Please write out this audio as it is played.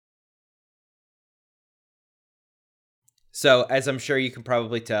So, as I'm sure you can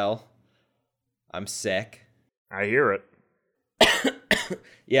probably tell, I'm sick. I hear it.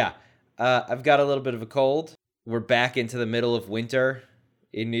 Yeah, I've got a little bit of a cold. We're back into the middle of winter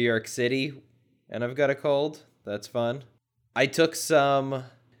in New York City, and I've got a cold. That's fun. I took some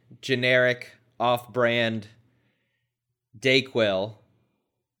generic, off-brand Dayquil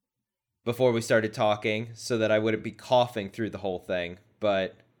before we started talking so that I wouldn't be coughing through the whole thing.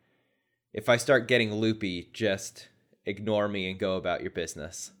 But if I start getting loopy, just ignore me and go about your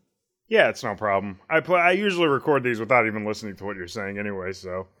business. Yeah, it's no problem. I usually record these without even listening to what you're saying anyway,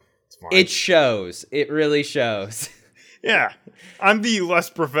 so it's fine. It shows. It really shows. Yeah, I'm the less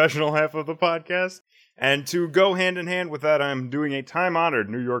professional half of the podcast. And to go hand in hand with that, I'm doing a time-honored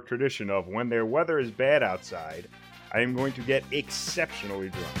New York tradition of when their weather is bad outside, I am going to get exceptionally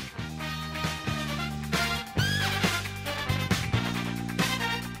drunk.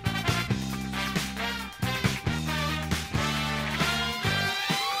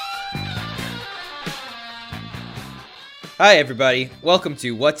 Hi, everybody. Welcome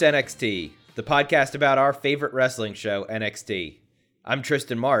to What's NXT, the podcast about our favorite wrestling show, NXT. I'm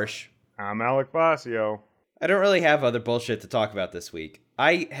Tristan Marsh. I'm Alec Basio. I don't really have other bullshit to talk about this week.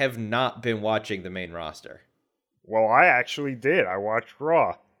 I have not been watching the main roster. Well, I actually did. I watched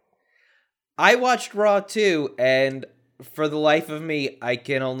Raw. I watched Raw too, and for the life of me, I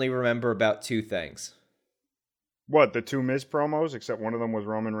can only remember about two things. What, the two Miz promos, except one of them was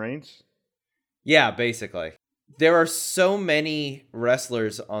Roman Reigns? Yeah, basically. There are so many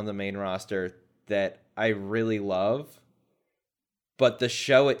wrestlers on the main roster that I really love, but the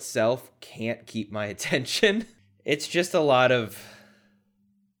show itself can't keep my attention. It's just a lot of,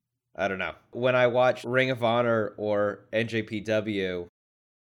 I don't know. When I watch Ring of Honor or NJPW,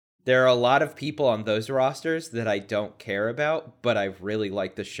 there are a lot of people on those rosters that I don't care about, but I really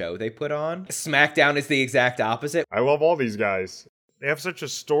like the show they put on. SmackDown is the exact opposite. I love all these guys. They have such a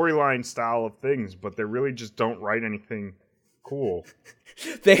storyline style of things, but they really just don't write anything cool.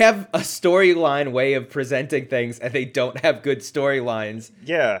 They have a storyline way of presenting things, and they don't have good storylines.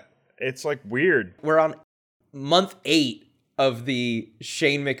 Yeah, it's like weird. We're on month 8 of the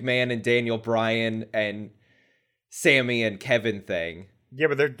Shane McMahon and Daniel Bryan and Sammy and Kevin thing. Yeah,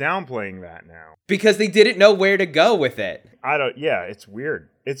 but they're downplaying that now. Because they didn't know where to go with it. Yeah, it's weird.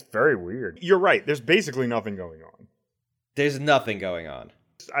 It's very weird. You're right, there's basically nothing going on. There's nothing going on.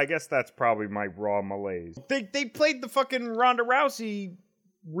 I guess that's probably my Raw malaise. They played the fucking Ronda Rousey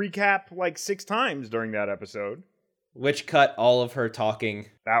recap like 6 times during that episode. Which cut all of her talking.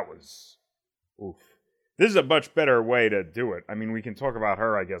 That was... oof. This is a much better way to do it. I mean, we can talk about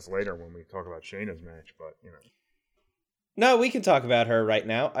her, I guess, later when we talk about Shayna's match, but, you know. No, we can talk about her right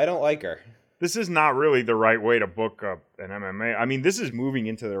now. I don't like her. This is not really the right way to book up an MMA. I mean, this is moving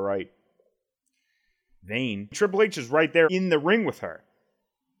into the right vein. Triple H is right there in the ring with her.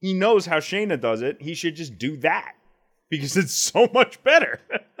 He knows how Shayna does it. He should just do that because it's so much better.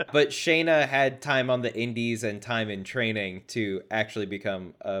 But Shayna had time on the indies and time in training to actually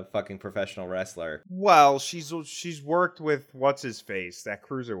become a fucking professional wrestler. Well, she's worked with what's-his-face, that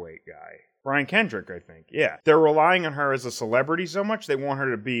cruiserweight guy. Brian Kendrick, I think. Yeah. They're relying on her as a celebrity so much, they want her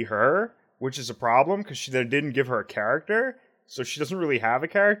to be her, which is a problem because they didn't give her a character, so she doesn't really have a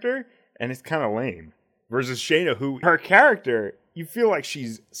character, and it's kind of lame. Versus Shayna, who, her character, you feel like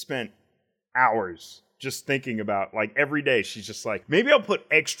she's spent hours just thinking about, like, every day she's just like, maybe I'll put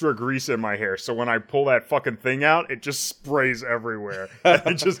extra grease in my hair so when I pull that fucking thing out, it just sprays everywhere.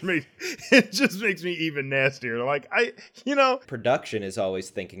 it just makes me even nastier. Like, Production is always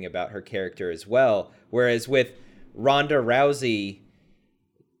thinking about her character as well, whereas with Ronda Rousey,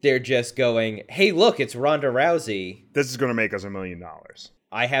 they're just going, hey, look, it's Ronda Rousey. This is going to make us $1 million.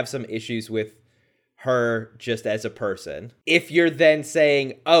 I have some issues with her just as a person. If you're then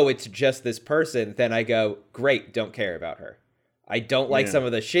saying, oh, it's just this person, then I go, great, don't care about her. I don't like some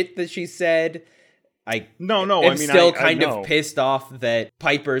of the shit that she said. I'm still kind of pissed off that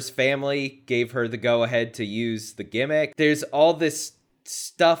Piper's family gave her the go-ahead to use the gimmick. There's all this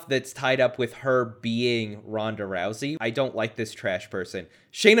stuff that's tied up with her being Ronda Rousey. I don't like this trash person.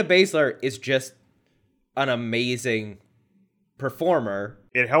 Shayna Baszler is just an amazing performer.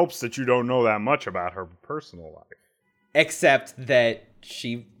 It helps that you don't know that much about her personal life. Except that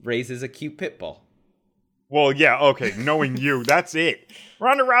she raises a cute pit bull. Well, yeah, okay, knowing you, that's it.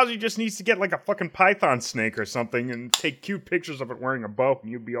 Ronda Rousey just needs to get like a fucking python snake or something and take cute pictures of it wearing a bow and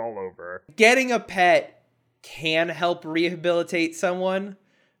you'd be all over her. Getting a pet can help rehabilitate someone,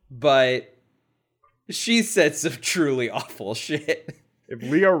 but she said some truly awful shit. If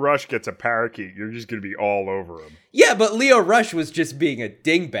Leo Rush gets a parakeet, you're just going to be all over him. Yeah, but Leo Rush was just being a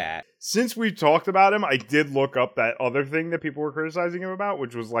dingbat. Since we talked about him, I did look up that other thing that people were criticizing him about,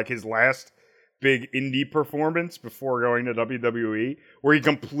 which was like his last big indie performance before going to WWE, where he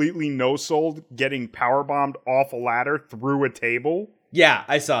completely no-sold getting powerbombed off a ladder through a table. Yeah,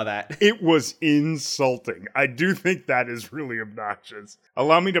 I saw that. It was insulting. I do think that is really obnoxious.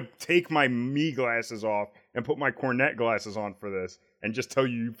 Allow me to take my me glasses off and put my Cornette glasses on for this and just tell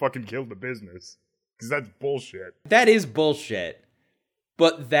you fucking killed the business. Because that's bullshit. That is bullshit.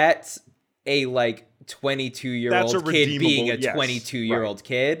 But that's a, 22-year-old kid being a 22-year-old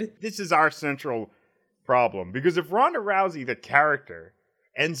kid. This is our central problem. Because if Ronda Rousey, the character,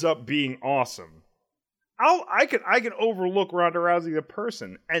 ends up being awesome, I can overlook Ronda Rousey the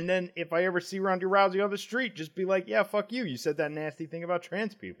person, and then if I ever see Ronda Rousey on the street, just be like, yeah, fuck you. You said that nasty thing about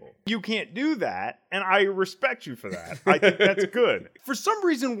trans people. You can't do that, and I respect you for that. I think that's good. For some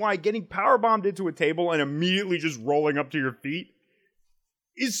reason, why getting powerbombed into a table and immediately just rolling up to your feet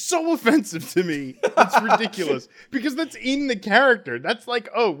is so offensive to me. It's ridiculous. Because that's in the character. That's like,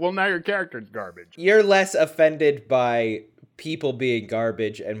 oh, well, now your character's garbage. You're less offended by people being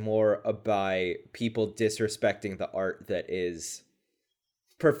garbage and more by people disrespecting the art that is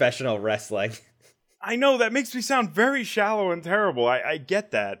professional wrestling. I know, that makes me sound very shallow and terrible. I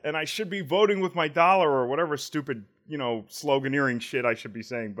get that. And I should be voting with my dollar or whatever stupid, sloganeering shit I should be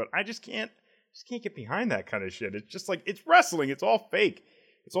saying. But I just can't get behind that kind of shit. It's just like, it's wrestling. It's all fake.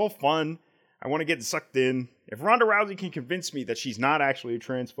 It's all fun. I want to get sucked in. If Ronda Rousey can convince me that she's not actually a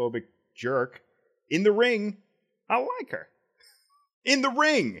transphobic jerk in the ring, I'll like her. In the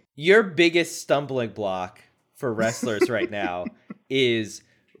ring. Your biggest stumbling block for wrestlers right now is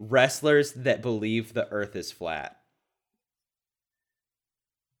wrestlers that believe the earth is flat.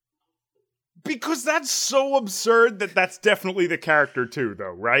 Because that's so absurd that's definitely the character too,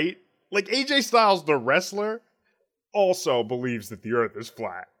 though, right? Like, AJ Styles, the wrestler, also believes that the earth is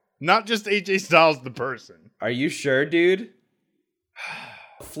flat. Not just AJ Styles, the person. Are you sure, dude?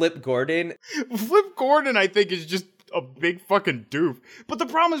 Flip Gordon, I think, is just a big fucking doof. But the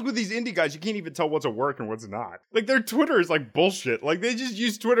problem is with these indie guys, you can't even tell what's a work and what's not. Like, their Twitter is like bullshit. Like, they just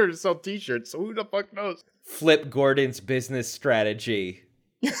use Twitter to sell t-shirts, so who the fuck knows? Flip Gordon's business strategy.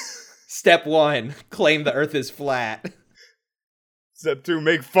 Step 1, claim the earth is flat. Step 2,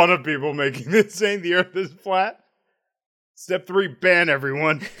 make fun of people saying the earth is flat. Step 3, ban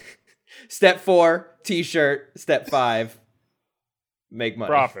everyone. Step 4, t-shirt. Step 5, make money.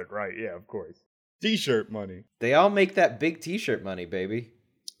 Profit, right, yeah, of course. T-shirt money. They all make that big t-shirt money, baby.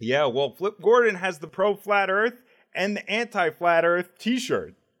 Yeah, well, Flip Gordon has the pro-flat earth and the anti-flat earth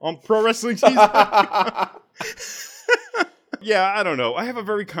t-shirt on Pro Wrestling Season. Yeah, I don't know. I have a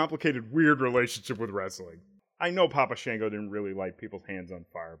very complicated, weird relationship with wrestling. I know Papa Shango didn't really light people's hands on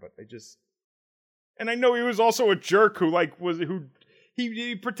fire, but they just... And I know he was also a jerk who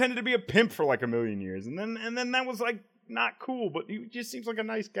he pretended to be a pimp for like a million years, and then that was like not cool, but he just seems like a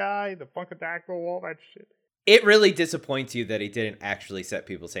nice guy, the Funkadactyl, all that shit. It really disappoints you that he didn't actually set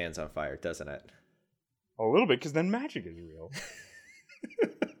people's hands on fire, doesn't it? A little bit, because then magic is real.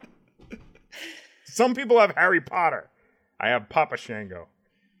 Some people have Harry Potter. I have Papa Shango.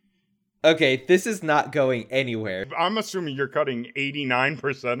 Okay, this is not going anywhere. I'm assuming you're cutting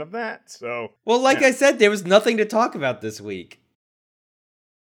 89% of that, so... Well, I said, there was nothing to talk about this week.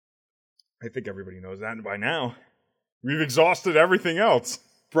 I think everybody knows that by now. We've exhausted everything else.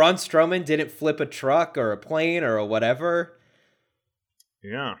 Braun Strowman didn't flip a truck or a plane or a whatever.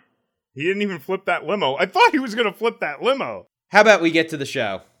 Yeah. He didn't even flip that limo. I thought he was going to flip that limo. How about we get to the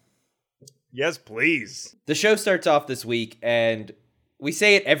show? Yes, please. The show starts off this week, and we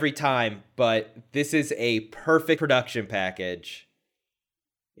say it every time, but this is a perfect production package.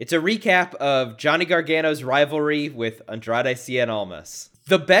 It's a recap of Johnny Gargano's rivalry with Andrade Cien Almas.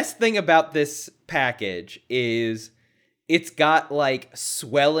 The best thing about this package is it's got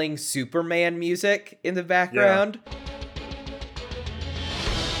swelling Superman music in the background. Yeah.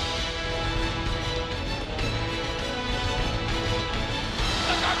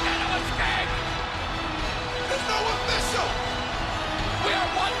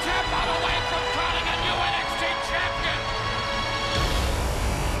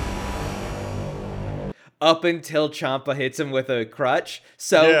 Up until Ciampa hits him with a crutch.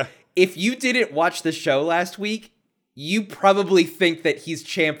 So if you didn't watch the show last week, you probably think that he's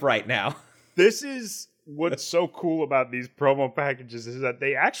champ right now. This is what's so cool about these promo packages is that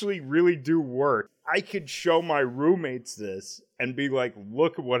they actually really do work. I could show my roommates this and be like,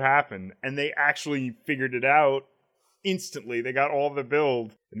 look at what happened. And they actually figured it out instantly. They got all the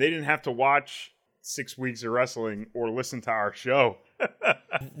build. And they didn't have to watch 6 weeks of wrestling or listen to our show.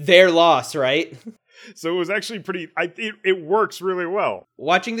 Their loss, right? So it was actually pretty, it works really well.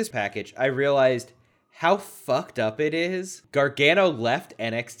 Watching this package, I realized how fucked up it is. Gargano left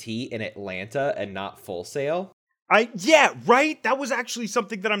NXT in Atlanta and not Full Sail. Yeah, right? That was actually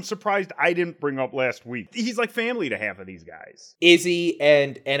something that I'm surprised I didn't bring up last week. He's like family to half of these guys. Izzy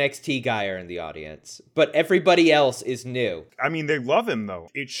and NXT guy are in the audience, but everybody else is new. I mean, they love him, though.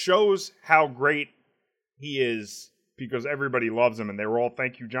 It shows how great he is because everybody loves him, and they were all,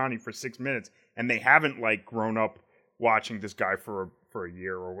 thank you, Johnny, for 6 minutes, and they haven't, like, grown up watching this guy for a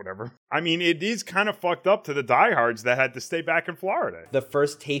year or whatever. I mean, it is kind of fucked up to the diehards that had to stay back in Florida. The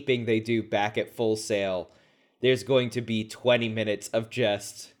first taping they do back at Full Sail, there's going to be 20 minutes of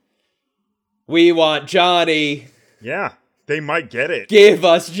just, we want Johnny. Yeah, they might get it. Give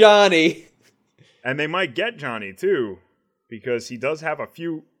us Johnny. And they might get Johnny, too, because he does have a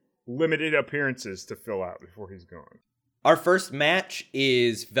few limited appearances to fill out before he's gone. Our first match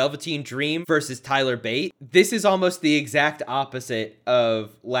is Velveteen Dream versus Tyler Bate. This is almost the exact opposite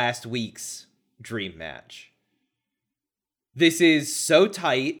of last week's Dream match. This is so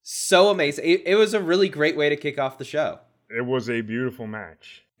tight, so amazing. It was a really great way to kick off the show. It was a beautiful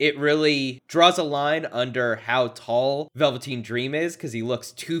match. It really draws a line under how tall Velveteen Dream is, because he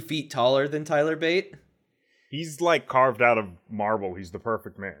looks 2 feet taller than Tyler Bate. He's like carved out of marble. He's the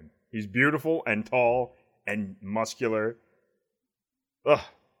perfect man. He's beautiful and tall and muscular. Ugh.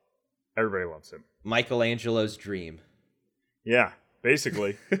 Everybody loves him. Michelangelo's dream. Yeah.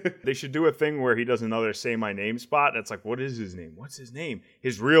 Basically, they should do a thing where he does another Say My Name spot. That's like, what is his name? What's his name?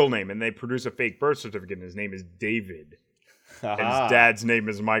 His real name. And they produce a fake birth certificate, and his name is David. And his dad's name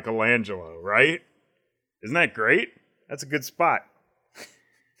is Michelangelo, right? Isn't that great? That's a good spot.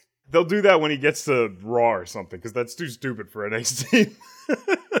 They'll do that when he gets to Raw or something, because that's too stupid for NXT.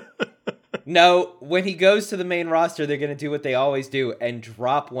 No, when he goes to the main roster, they're going to do what they always do and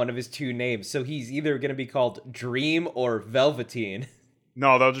drop one of his two names. So he's either going to be called Dream or Velveteen.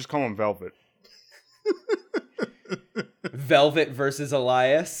 No, they'll just call him Velvet. Velvet versus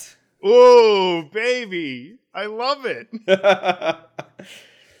Elias. Oh, baby. I love it.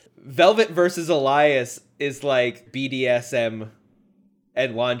 Velvet versus Elias is like BDSM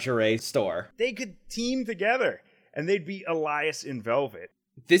and lingerie store. They could team together, and they'd be Elias in Velvet.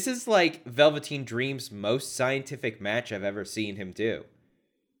 This is like Velveteen Dream's most scientific match I've ever seen him do.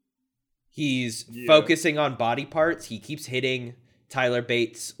 He's focusing on body parts. He keeps hitting Tyler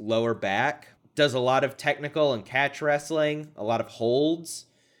Bates' lower back. Does a lot of technical and catch wrestling. A lot of holds.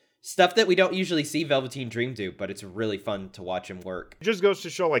 Stuff that we don't usually see Velveteen Dream do, but it's really fun to watch him work. It just goes to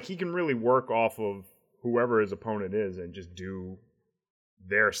show, like, he can really work off of whoever his opponent is and just do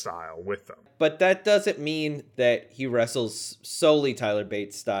their style with them. But that doesn't mean that he wrestles solely Tyler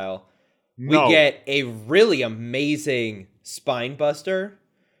Bates style. No. We get a really amazing spine buster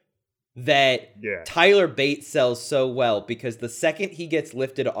that Tyler Bates sells so well, because the second he gets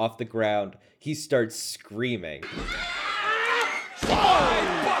lifted off the ground, he starts screaming.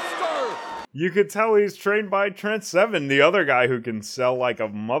 You could tell he's trained by Trent Seven, the other guy who can sell like a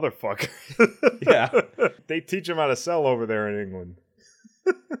motherfucker. Yeah. They teach him how to sell over there in England.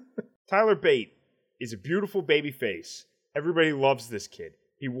 Tyler Bate is a beautiful baby face. Everybody loves this kid.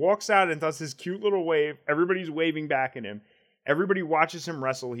 He walks out and does his cute little wave. Everybody's waving back at him. Everybody watches him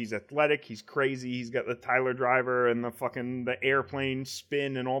wrestle. He's athletic. He's crazy. He's got the Tyler driver and the airplane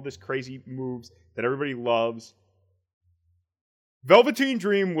spin and all this crazy moves that everybody loves. Velveteen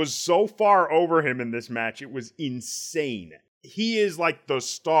Dream was so far over him in this match. It was insane. He is like the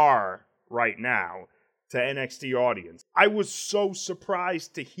star right now to NXT audience. I was so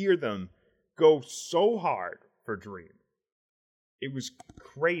surprised to hear them go so hard for Dream. It was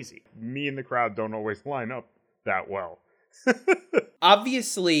crazy. Me and the crowd don't always line up that well.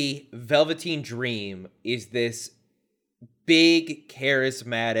 Obviously, Velveteen Dream is this big,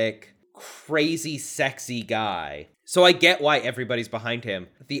 charismatic, crazy, sexy guy. So I get why everybody's behind him.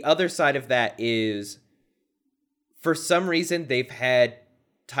 The other side of that is, for some reason, they've had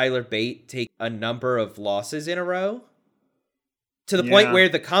Tyler Bate take a number of losses in a row, to the point where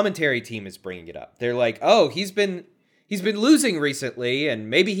the commentary team is bringing it up. They're like, oh, he's been losing recently, and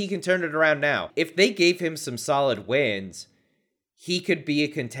maybe he can turn it around now. If they gave him some solid wins, he could be a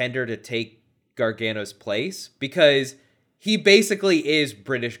contender to take Gargano's place, because he basically is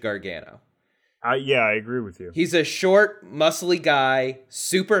British Gargano. Yeah, I agree with you. He's a short, muscly guy,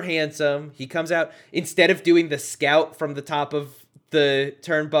 super handsome. He comes out, instead of doing the scout from the top of the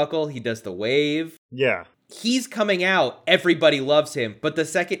turnbuckle, he does the wave. Yeah. He's coming out, everybody loves him, but the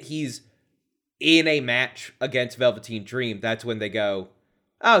second he's in a match against Velveteen Dream, that's when they go,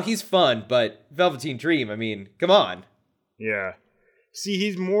 oh, he's fun, but Velveteen Dream, I mean, come on. Yeah. See,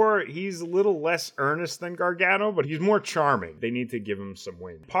 he's a little less earnest than Gargano, but he's more charming. They need to give him some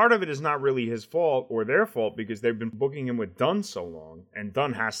wins. Part of it is not really his fault or their fault because they've been booking him with Dunn so long, and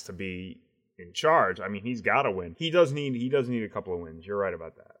Dunn has to be in charge. I mean, he's got to win. He does need a couple of wins. You're right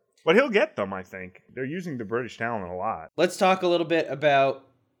about that. But he'll get them, I think. They're using the British talent a lot. Let's talk a little bit about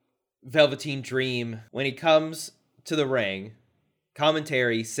Velveteen Dream. When he comes to the ring,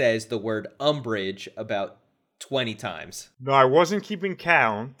 commentary says the word umbrage about 20 times. No, I wasn't keeping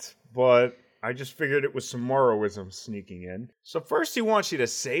count, but I just figured it was some Morrowism sneaking in. So first he wants you to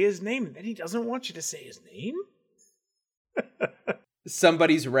say his name, and then he doesn't want you to say his name?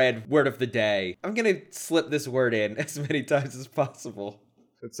 Somebody's read word of the day. I'm going to slip this word in as many times as possible.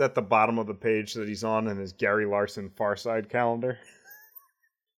 It's at the bottom of the page that he's on in his Gary Larson Farside calendar.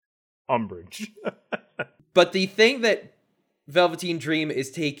 Umbrage. But the thing that Velveteen Dream is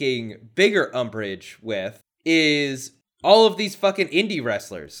taking bigger umbrage with is all of these fucking indie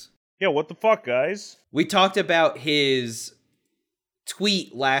wrestlers. Yeah, what the fuck, guys? We talked about his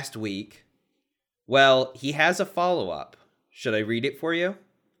tweet last week. Well, he has a follow-up. Should I read it for you?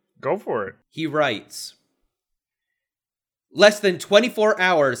 Go for it. He writes, less than 24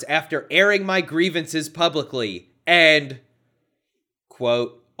 hours after airing my grievances publicly and,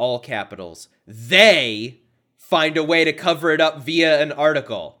 quote, all capitals, they find a way to cover it up via an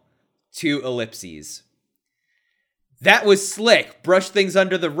article. 2 ellipses. That was slick. Brush things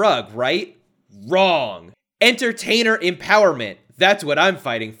under the rug, right? Wrong. Entertainer empowerment. That's what I'm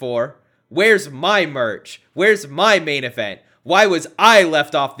fighting for. Where's my merch? Where's my main event? Why was I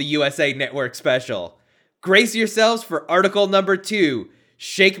left off the USA Network special? Brace yourselves for article number 2.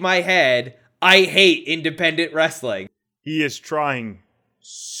 Shake my head. I hate independent wrestling. He is trying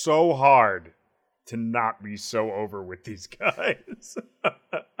so hard to not be so over with these guys.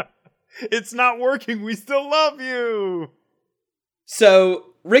 It's not working. We still love you. So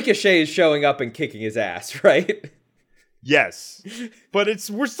Ricochet is showing up and kicking his ass, right? Yes. But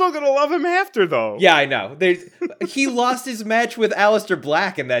we're still going to love him after, though. Yeah, I know. He lost his match with Aleister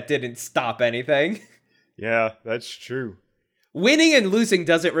Black, and that didn't stop anything. Yeah, that's true. Winning and losing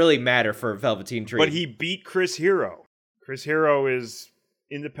doesn't really matter for Velveteen Dream. But he beat Chris Hero. Chris Hero is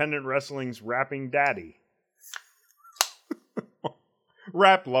independent wrestling's rapping daddy.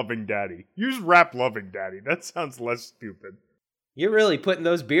 Rap-loving daddy. Use rap-loving daddy. That sounds less stupid. You're really putting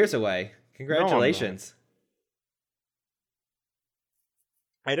those beers away. Congratulations.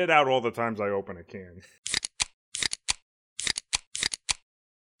 No, edit out all the times I open a can.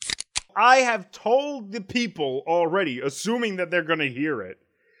 I have told the people already, assuming that they're going to hear it,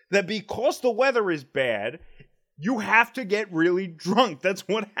 that because the weather is bad, you have to get really drunk. That's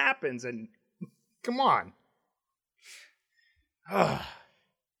what happens. And come on.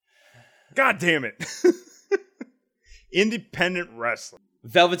 God damn it. Independent wrestling.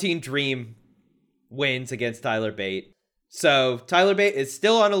 Velveteen Dream wins against Tyler Bate. So Tyler Bate is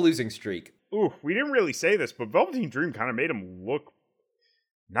still on a losing streak. Ooh, we didn't really say this, but Velveteen Dream kind of made him look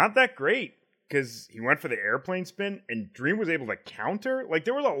not that great. Because he went for the airplane spin, and Dream was able to counter. Like,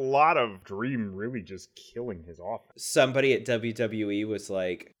 there was a lot of Dream really just killing his offense. Somebody at WWE was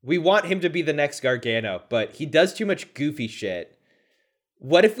like, we want him to be the next Gargano, but he does too much goofy shit.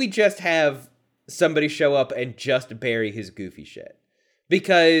 What if we just have somebody show up and just bury his goofy shit?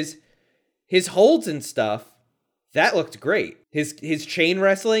 Because his holds and stuff, that looked great. His chain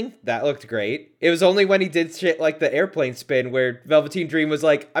wrestling, that looked great. It was only when he did shit like the airplane spin where Velveteen Dream was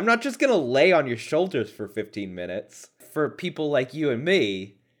like, I'm not just gonna lay on your shoulders for 15 minutes. For people like you and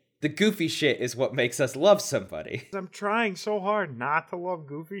me, the goofy shit is what makes us love somebody. I'm trying so hard not to love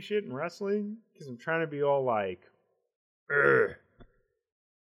goofy shit in wrestling, because I'm trying to be all like,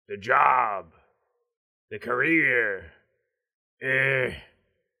 the job, the career, the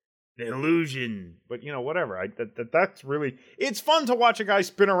illusion. But, you know, whatever. That's really... It's fun to watch a guy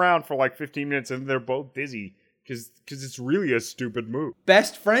spin around for like 15 minutes and they're both dizzy, because it's really a stupid move.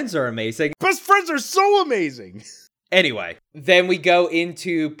 Best friends are amazing. Best friends are so amazing! Anyway, then we go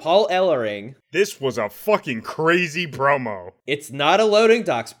into Paul Ellering. This was a fucking crazy promo. It's not a Loading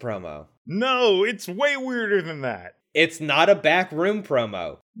Docks promo. No, it's way weirder than that. It's not a backroom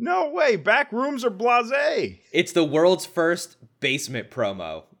promo. No way, back rooms are blasé. It's the world's first basement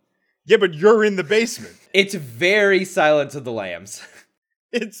promo. Yeah, but you're in the basement. It's very Silence of the Lambs.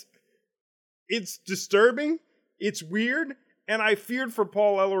 It's disturbing, it's weird, and I feared for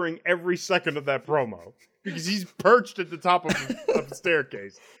Paul Ellering every second of that promo. Because he's perched at the top of the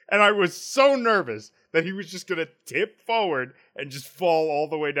staircase. And I was so nervous that he was just going to tip forward and just fall all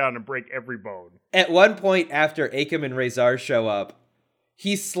the way down and break every bone. At one point after Akam and Rezar show up,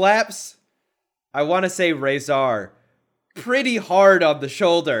 he slaps, I want to say Rezar, pretty hard on the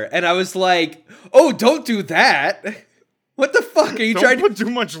shoulder. And I was like, oh, don't do that. What the fuck are you trying to... Don't put too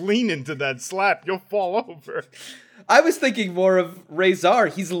much lean into that slap. You'll fall over. I was thinking more of Rezar.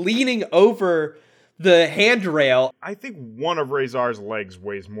 He's leaning over the handrail. I think one of Rezar's legs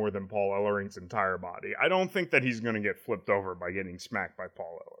weighs more than Paul Ellering's entire body. I don't think that he's going to get flipped over by getting smacked by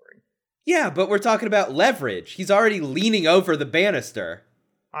Paul Ellering. Yeah, but we're talking about leverage. He's already leaning over the banister.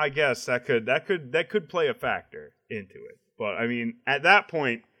 I guess that could play a factor into it. But I mean, at that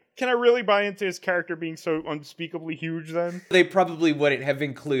point, can I really buy into his character being so unspeakably huge then? They probably wouldn't have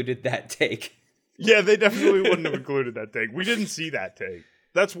included that take. Yeah, they definitely wouldn't have included that take. We didn't see that take.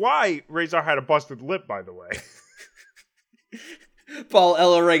 That's why Rezar had a busted lip, by the way. Paul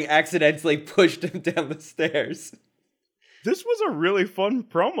Ellering accidentally pushed him down the stairs. This was a really fun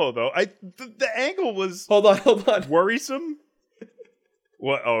promo, though. The angle was... Hold on. Worrisome?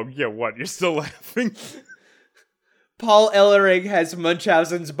 What? Oh, yeah, what? You're still laughing? Paul Ellering has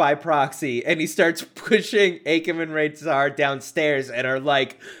Munchausen's by proxy, and he starts pushing Akam and Rezar downstairs and are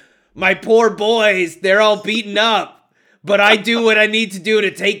like, my poor boys, they're all beaten up, but I do what I need to do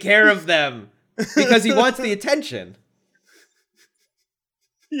to take care of them. Because he wants the attention.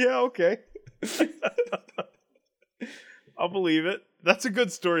 Yeah, okay. I'll believe it. That's a good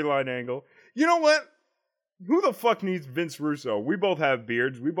storyline angle. You know what? Who the fuck needs Vince Russo? We both have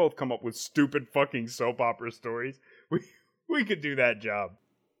beards. We both come up with stupid fucking soap opera stories. We could do that job.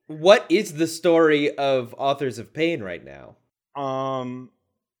 What is the story of Authors of Pain right now?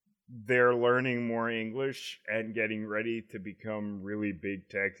 They're learning more English and getting ready to become really big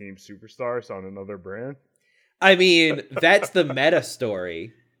tag team superstars on another brand. I mean, that's the meta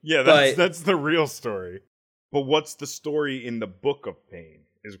story. Yeah, that's the real story. But what's the story in the Book of Pain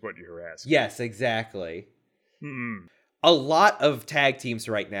is what you're asking. Yes, exactly. A lot of tag teams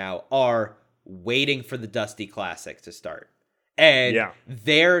right now are waiting for the Dusty Classic to start. And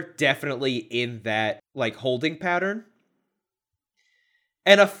they're definitely in that like holding pattern.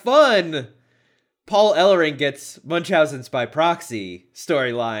 And a fun Paul Ellering gets Munchausen's by proxy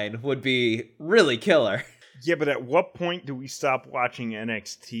storyline would be really killer. Yeah, but at what point do we stop watching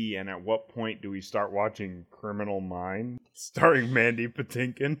NXT and at what point do we start watching Criminal Minds starring Mandy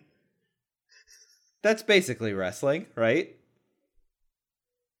Patinkin? That's basically wrestling, right?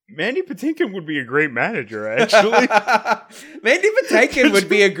 Mandy Patinkin would be a great manager, actually. Mandy Patinkin would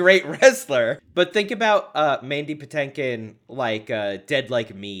be a great wrestler. But think about Mandy Patinkin like Dead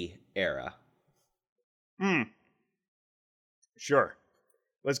Like Me era. Sure.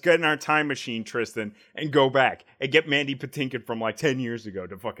 Let's get in our time machine, Tristan, and go back and get Mandy Patinkin from like 10 years ago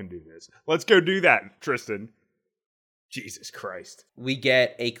to fucking do this. Let's go do that, Tristan. Jesus Christ. We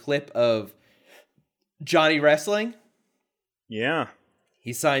get a clip of Johnny wrestling. Yeah.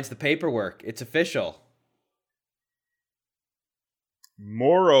 He signs the paperwork. It's official.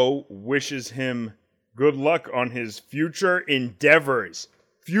 Morrow wishes him good luck on his future endeavors.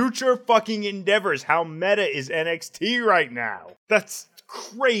 Future fucking endeavors. How meta is NXT right now? That's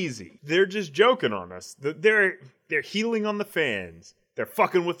crazy. They're just joking on us. They're healing on the fans. They're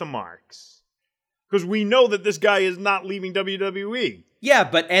fucking with the marks. Because we know that this guy is not leaving WWE. Yeah,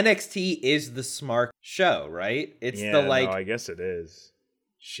 but NXT is the smart show, right? It's No, I guess it is.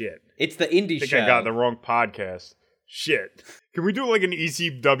 Shit. It's the indie show. I think I got the wrong podcast. Shit. Can we do like an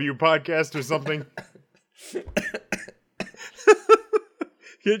ECW podcast or something? Can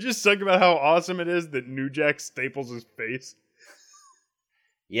you just talk about how awesome it is that New Jack staples his face?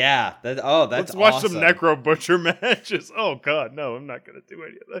 Yeah. That's Let's watch awesome. some Necro Butcher matches. Oh, God, no, I'm not going to do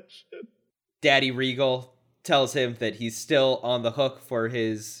any of that shit. Daddy Regal tells him that he's still on the hook for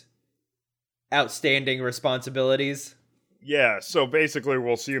his outstanding responsibilities. Yeah, so basically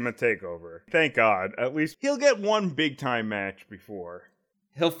we'll see him at TakeOver. Thank God. At least he'll get one big-time match before.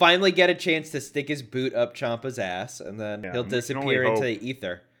 He'll finally get a chance to stick his boot up Ciampa's ass, and then he'll disappear into the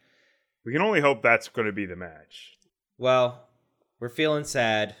ether. We can only hope that's going to be the match. Well, we're feeling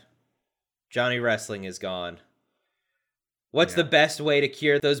sad. Johnny Wrestling is gone. What's the best way to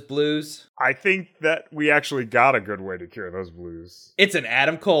cure those blues? I think that we actually got a good way to cure those blues. It's an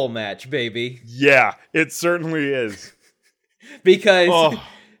Adam Cole match, baby. Yeah, it certainly is. Because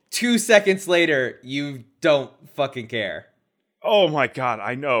 2 seconds later, you don't fucking care. Oh my God,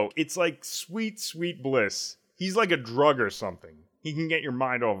 I know. It's like sweet, sweet bliss. He's like a drug or something. He can get your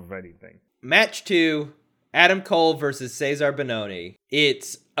mind off of anything. Match 2, Adam Cole versus Cesar Bononi.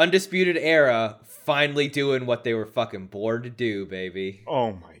 It's Undisputed Era finally doing what they were fucking born to do, baby.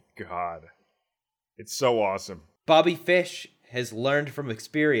 Oh my God. It's so awesome. Bobby Fish has learned from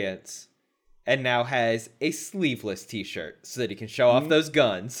experience and now has a sleeveless t-shirt so that he can show off those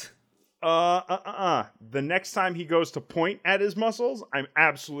guns. The next time he goes to point at his muscles, I'm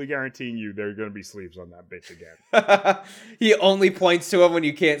absolutely guaranteeing you there are going to be sleeves on that bitch again. He only points to him when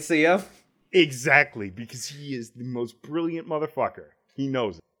you can't see him. Exactly, because he is the most brilliant motherfucker. He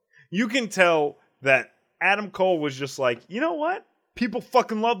knows it. You can tell that Adam Cole was just like, you know what? People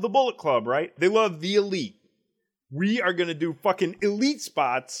fucking love the Bullet Club, right? They love the Elite. We are going to do fucking Elite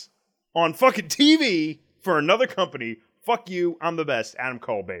spots on fucking TV for another company. Fuck you, I'm the best, Adam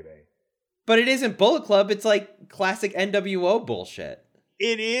Cole, baby. But it isn't Bullet Club, it's like classic NWO bullshit.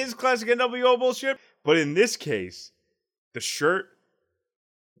 It is classic NWO bullshit, but in this case, the shirt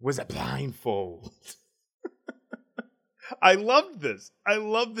was a blindfold. I loved this. I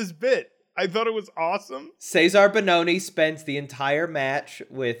loved this bit. I thought it was awesome. Cesar Bononi spends the entire match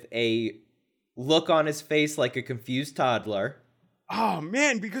with a look on his face like a confused toddler. Oh,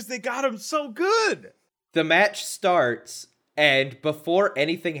 man, because they got him so good. The match starts, and before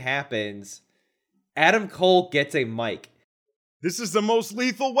anything happens, Adam Cole gets a mic. This is the most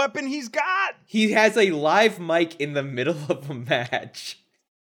lethal weapon he's got. He has a live mic in the middle of a match.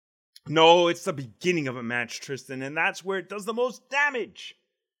 No, it's the beginning of a match, Tristan, and that's where it does the most damage.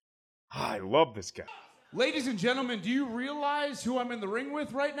 I love this guy. Ladies and gentlemen, do you realize who I'm in the ring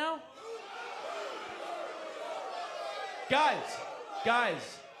with right now? Guys,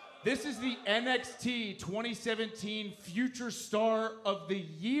 this is the NXT 2017 Future Star of the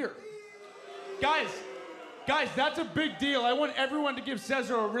Year. Guys, that's a big deal. I want everyone to give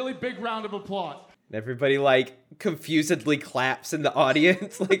Cesar a really big round of applause. Everybody, like, confusedly claps in the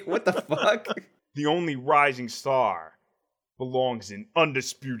audience. Like, what the fuck? The only rising star belongs in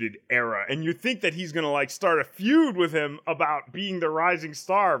Undisputed Era. And you think that he's going to, like, start a feud with him about being the rising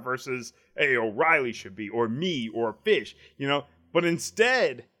star versus, hey, O'Reilly should be, or me, or Fish, you know? But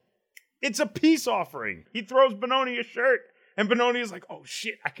instead, it's a peace offering. He throws Bononi a shirt, and Bononi is like, oh,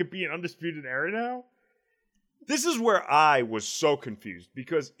 shit, I could be in Undisputed Era now? This is where I was so confused,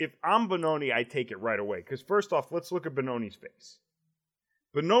 because if I'm Bononi, I take it right away. Because first off, let's look at Bononi's face.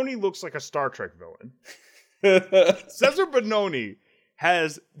 Bononi looks like a Star Trek villain. Cesar Bononi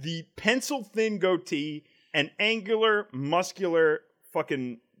has the pencil-thin goatee and angular, muscular,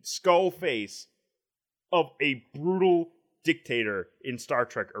 fucking skull face of a brutal dictator in Star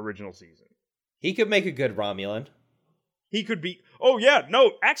Trek Original Season. He could make a good Romulan. He could be... Oh, yeah,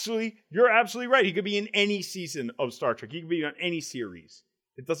 no, actually, you're absolutely right. He could be in any season of Star Trek. He could be on any series.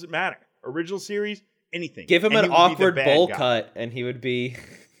 It doesn't matter. Original series, anything. Give him and an awkward bowl cut, and he would be...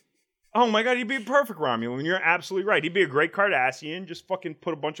 Oh my god, he'd be a perfect Romulan. You're absolutely right. He'd be a great Cardassian. Just fucking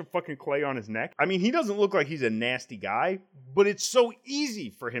put a bunch of fucking clay on his neck. I mean, he doesn't look like he's a nasty guy, but it's so easy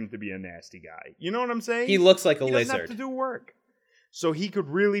for him to be a nasty guy. You know what I'm saying? He looks like a lizard. He doesn't have to do work. So he could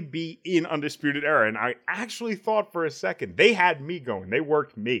really be in Undisputed Era. And I actually thought for a second, they had me going. They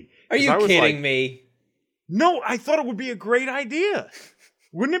worked me. Are you kidding me? No, I thought it would be a great idea.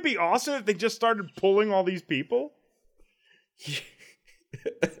 Wouldn't it be awesome if they just started pulling all these people?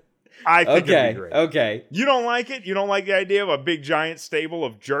 I think it'd be great. Okay. You don't like it? You don't like the idea of a big giant stable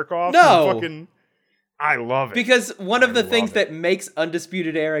of jerk-offs? No. I love it. Because one of the things that makes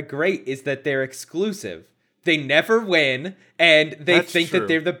Undisputed Era great is that they're exclusive. They never win, and they think that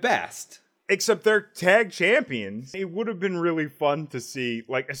they're the best. Except they're tag champions. It would have been really fun to see,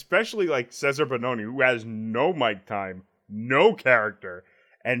 like, especially like Cesar Bononi, who has no mic time, no character,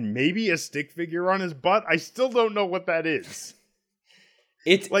 and maybe a stick figure on his butt. I still don't know what that is.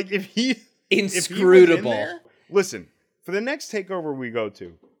 It's like if he inscrutable. Listen, for the next takeover we go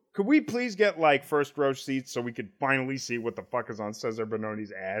to, could we please get like first row seats so we could finally see what the fuck is on Cesar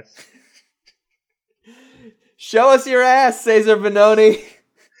Bononi's ass? Show us your ass, Cesar Bononi.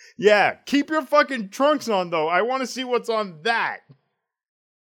 Yeah, keep your fucking trunks on though. I want to see what's on that.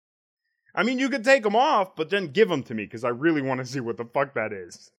 I mean, you could take them off, but then give them to me because I really want to see what the fuck that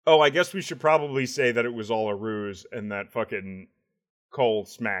is. Oh, I guess we should probably say that it was all a ruse and that fucking Cole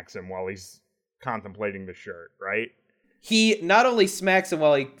smacks him while he's contemplating the shirt, right? He not only smacks him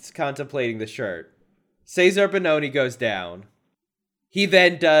while he's contemplating the shirt. Cesar Bononi goes down. He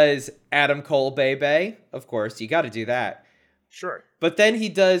then does Adam Cole Bebe. Of course, you got to do that. Sure. But then he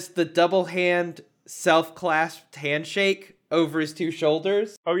does the double hand self-clasped handshake over his two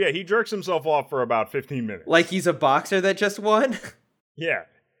shoulders. Oh yeah, he jerks himself off for about 15 minutes. Like he's a boxer that just won? Yeah.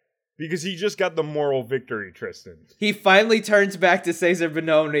 Because he just got the moral victory, Tristan. He finally turns back to Cesar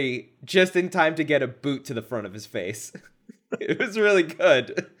Bononi just in time to get a boot to the front of his face. It was really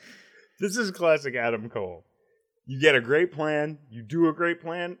good. This is classic Adam Cole. You get a great plan, you do a great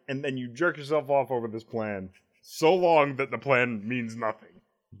plan, and then you jerk yourself off over this plan so long that the plan means nothing.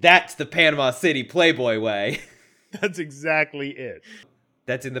 That's the Panama City Playboy way. That's exactly it.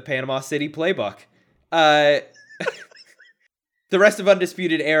 That's in the Panama City playbook. The rest of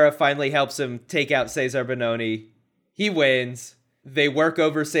Undisputed Era finally helps him take out Cesar Bononi. He wins. They work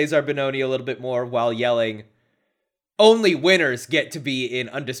over Cesar Bononi a little bit more while yelling, only winners get to be in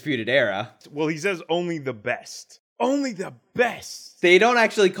Undisputed Era. Well, he says only the best. Only the best. They don't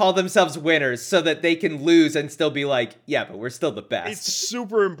actually call themselves winners so that they can lose and still be like, yeah, but we're still the best. It's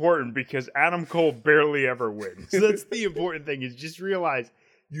super important because Adam Cole barely ever wins. That's the important thing, is just realize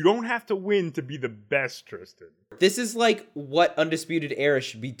you don't have to win to be the best, Tristan. This is like what Undisputed Era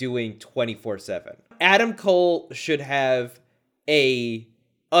should be doing 24/7. Adam Cole should have a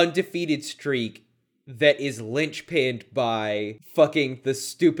undefeated streak that is linchpinned by fucking the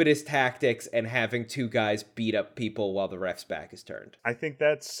stupidest tactics and having two guys beat up people while the ref's back is turned. I think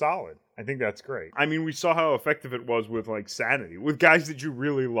that's solid. I think that's great. I mean, we saw how effective it was with, like, Sanity. With guys that you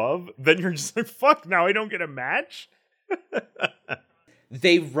really love, then you're just like, fuck, now I don't get a match?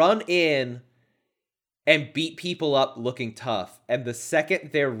 They run in and beat people up looking tough, and the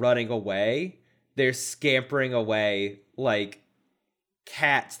second they're running away, they're scampering away like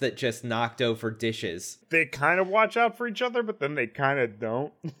cats that just knocked over dishes. They kind of watch out for each other, but then they kind of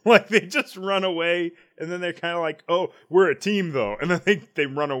don't. Like, they just run away, and then they're kind of like, oh, we're a team, though. And then they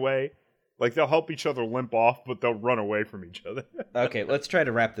run away. Like, they'll help each other limp off, but they'll run away from each other. Okay, let's try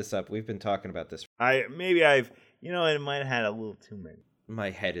to wrap this up. We've been talking about this. I might have had a little too many.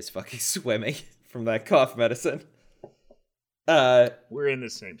 My head is fucking swimming from that cough medicine. We're in the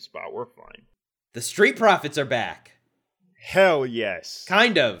same spot. We're fine. The Street Profits are back. Hell yes.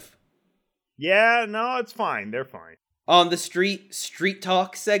 Kind of. Yeah, no, it's fine. They're fine. On the Street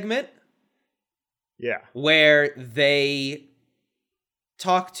Talk segment. Yeah. Where they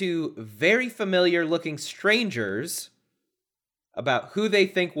talk to very familiar looking strangers about who they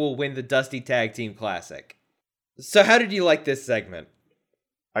think will win the Dusty Tag Team Classic. So how did you like this segment?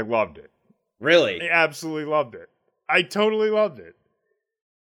 I loved it. Really? I absolutely loved it. I totally loved it.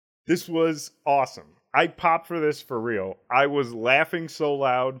 This was awesome. I popped for this for real. I was laughing so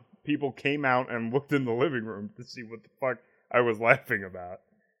loud, people came out and looked in the living room to see what the fuck I was laughing about.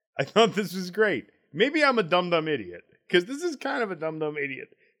 I thought this was great. Maybe I'm a dumb idiot, because this is kind of a dumb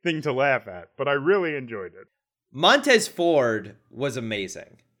idiot thing to laugh at, but I really enjoyed it. Montez Ford was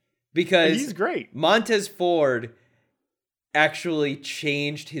amazing. Because he's great. Montez Ford actually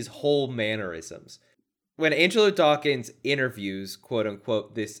changed his whole mannerisms. When Angelo Dawkins interviews, quote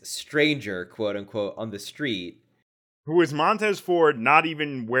unquote, this stranger, quote unquote, on the street. Who is Montez Ford not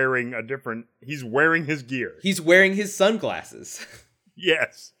even wearing he's wearing his gear. He's wearing his sunglasses.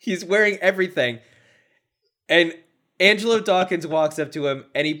 Yes. He's wearing everything. And Angelo Dawkins walks up to him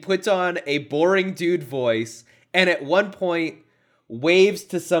and he puts on a boring dude voice. And at one point waves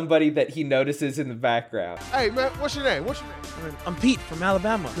to somebody that he notices in the background. Hey, man, what's your name? I'm Pete from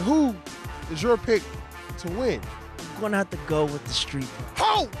Alabama. Who is your pick to win? I'm gonna have to go with the Street.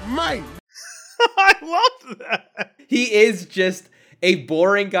 Oh, man! I love that. He is just a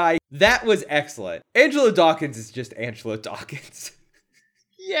boring guy. That was excellent. Angelo Dawkins is just Angelo Dawkins.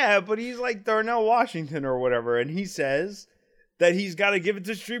 Yeah, but he's like Darnell Washington or whatever, and he says that he's got to give it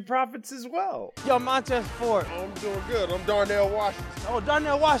to Street Profits as well. Yo, Montez Ford. Oh, I'm doing good. I'm Darnell Washington. Oh,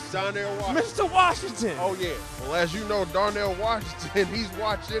 Darnell Washington. Mr. Washington. Oh, yeah. Well, as you know, Darnell Washington, he's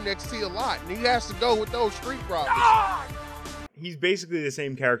watched NXT a lot, and he has to go with those Street Profits. Ah! He's basically the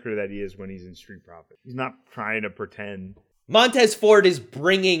same character that he is when he's in Street Profits. He's not trying to pretend. Montez Ford is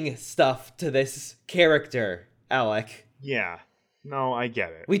bringing stuff to this character, Alec. Yeah. No, I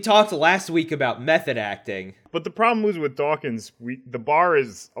get it. We talked last week about method acting. But the problem was with Dawkins, the bar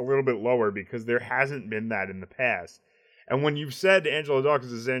is a little bit lower because there hasn't been that in the past. And when you've said Angelo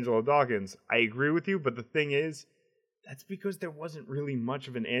Dawkins is Angelo Dawkins, I agree with you, but the thing is, that's because there wasn't really much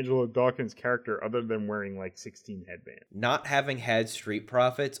of an Angelo Dawkins character other than wearing like 16 headbands. Not having had Street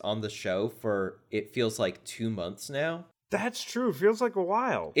Profits on the show for, it feels like 2 months now. That's true. It feels like a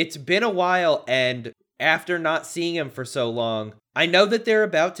while. It's been a while, and after not seeing him for so long, I know that they're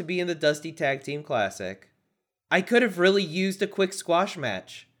about to be in the Dusty Tag Team Classic. I could have really used a quick squash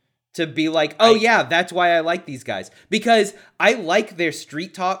match to be like, oh yeah, that's why I like these guys. Because I like their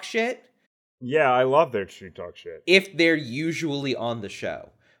street talk shit. Yeah, I love their street talk shit. If they're usually on the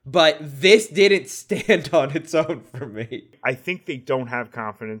show. But this didn't stand on its own for me. I think they don't have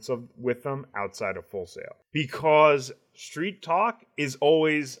confidence with them outside of Full Sail. Because street talk is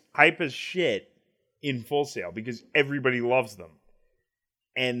always hype as shit in Full Sail because everybody loves them.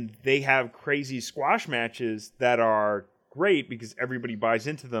 And they have crazy squash matches that are great because everybody buys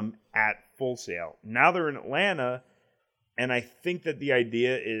into them at Full Sail. Now they're in Atlanta, and I think that the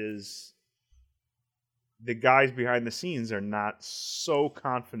idea is the guys behind the scenes are not so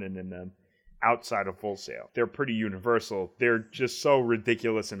confident in them outside of Full Sail. They're pretty universal. They're just so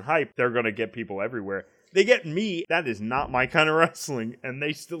ridiculous and hype. They're going to get people everywhere. They get me. That is not my kind of wrestling, and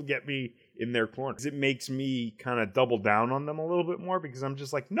they still get me in their corner. It makes me kind of double down on them a little bit more because I'm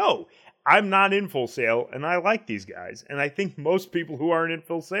just like, no, I'm not in Full Sail, and I like these guys. And I think most people who aren't in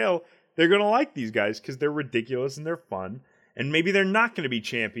Full Sail, they're going to like these guys because they're ridiculous and they're fun. And maybe they're not going to be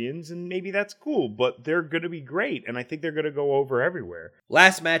champions, and maybe that's cool, but they're going to be great, and I think they're going to go over everywhere.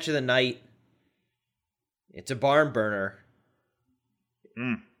 Last match of the night. It's a barn burner.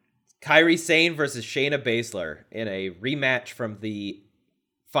 Kairi Sane versus Shayna Baszler in a rematch from the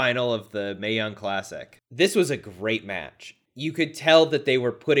final of the Mae Young Classic. This was a great match. You could tell that they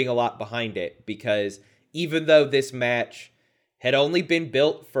were putting a lot behind it because even though this match had only been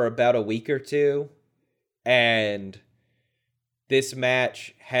built for about a week or two, and this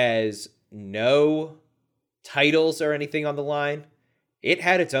match has no titles or anything on the line, it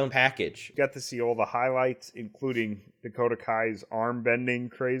had its own package. Got to see all the highlights, including Dakota Kai's arm bending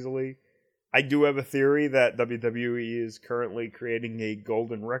crazily. I do have a theory that WWE is currently creating a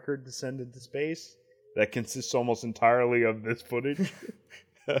golden record to send into space that consists almost entirely of this footage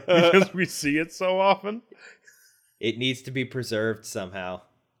because we see it so often. It needs to be preserved somehow.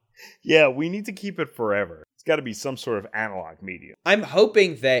 Yeah, we need to keep it forever. It's got to be some sort of analog medium. I'm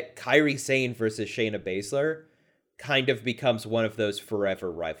hoping that Kairi Sane versus Shayna Baszler kind of becomes one of those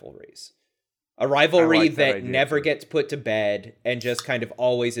forever rivalries. A rivalry that never gets put to bed and just kind of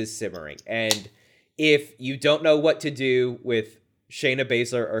always is simmering. And if you don't know what to do with Shayna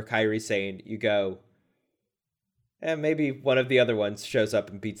Baszler or Kairi Sane, you go, maybe one of the other ones shows up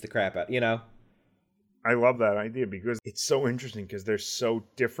and beats the crap out, you know? I love that idea because it's so interesting because they're so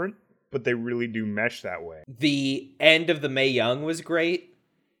different, but they really do mesh that way. The end of the Mae Young was great,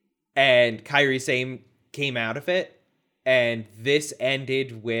 and Kairi Sane came out of it, and this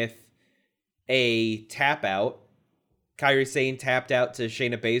ended with a tap out. Kairi Sane tapped out to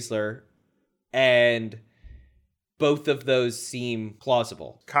Shayna Baszler, and both of those seem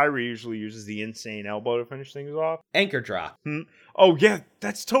plausible. Kairi usually uses the insane elbow to finish things off. Anchor drop. Oh yeah,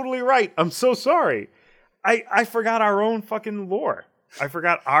 that's totally right. I'm so sorry. I forgot our own fucking lore. I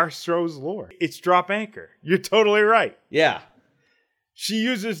forgot our show's lore. It's drop anchor. You're totally right. Yeah. She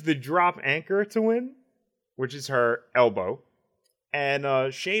uses the drop anchor to win, which is her elbow. And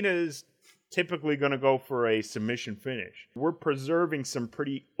Shayna is typically going to go for a submission finish. We're preserving some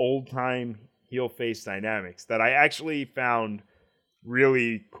pretty old-time heel-face dynamics that I actually found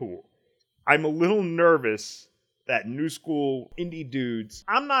really cool. I'm a little nervous that new school indie dudes...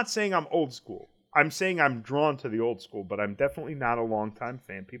 I'm not saying I'm old school. I'm saying I'm drawn to the old school, but I'm definitely not a longtime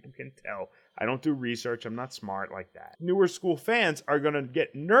fan. People can tell. I don't do research. I'm not smart like that. Newer school fans are going to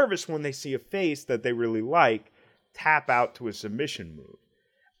get nervous when they see a face that they really like tap out to a submission move.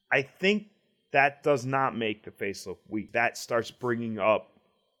 I think that does not make the face look weak. That starts bringing up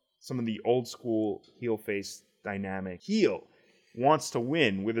some of the old school heel face dynamic. Heel wants to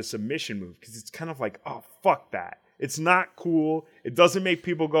win with a submission move because it's kind of like, oh, fuck that. It's not cool. It doesn't make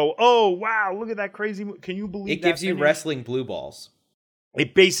people go, oh, wow, look at that crazy move. Can you believe it gives you wrestling blue balls.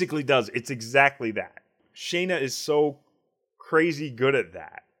 It basically does. It's exactly that. Shayna is so crazy good at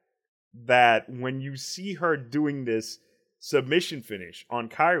that when you see her doing this submission finish on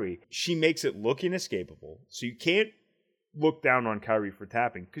Kairi, she makes it look inescapable. So you can't look down on Kairi for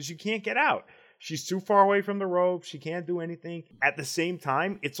tapping because you can't get out. She's too far away from the rope. She can't do anything. At the same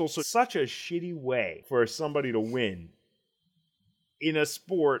time, it's also such a shitty way for somebody to win in a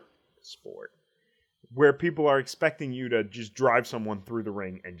sport where people are expecting you to just drive someone through the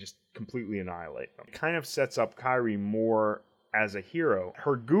ring and just completely annihilate them. It kind of sets up Kairi more as a hero.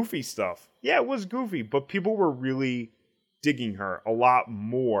 Her goofy stuff, yeah, it was goofy, but people were really digging her a lot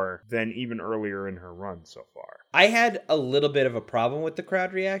more than even earlier in her run so far. I had a little bit of a problem with the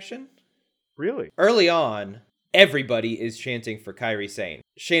crowd reaction. Really? Early on, everybody is chanting for Kairi Sane.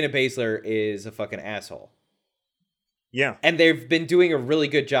 Shayna Baszler is a fucking asshole. Yeah. And they've been doing a really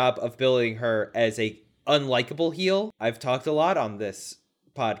good job of building her as a unlikable heel. I've talked a lot on this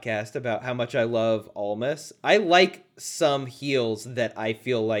podcast about how much I love Almas. I like some heels that I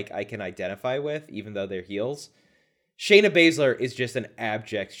feel like I can identify with, even though they're heels. Shayna Baszler is just an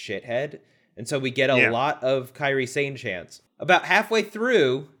abject shithead, and so we get a lot of Kairi Sane chants. About halfway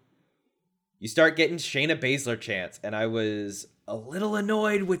through, you start getting Shayna Baszler chants, and I was a little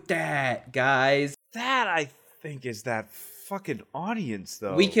annoyed with that, guys. That, I think, is that fucking audience,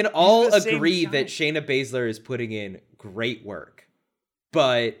 though. We can all agree that Shayna Baszler is putting in great work,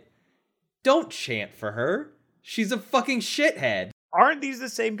 but don't chant for her. She's a fucking shithead. Aren't these the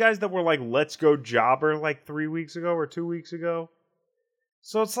same guys that were like, let's go jobber like 3 weeks ago or 2 weeks ago?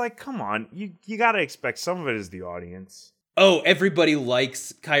 So it's like, come on, you gotta expect some of it is the audience. Oh, everybody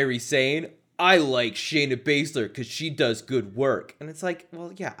likes Kairi Sane. I like Shayna Baszler because she does good work. And it's like,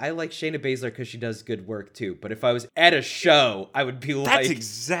 well, yeah, I like Shayna Baszler because she does good work too. But if I was at a show, I would be like... That's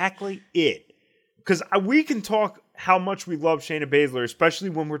exactly it. Because we can talk how much we love Shayna Baszler, especially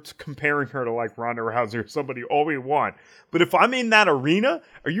when we're comparing her to like Ronda Rousey or somebody all we want. But if I'm in that arena,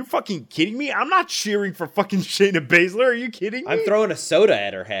 are you fucking kidding me? I'm not cheering for fucking Shayna Baszler. Are you kidding me? I'm throwing a soda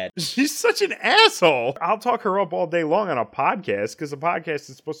at her head. She's such an asshole. I'll talk her up all day long on a podcast because a podcast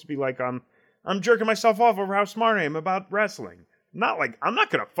is supposed to be like I'm jerking myself off over how smart I am about wrestling. Not like I'm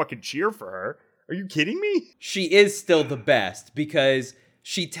not gonna fucking cheer for her. Are you kidding me? She is still the best because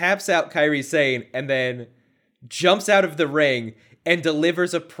she taps out Kairi Sane and then jumps out of the ring and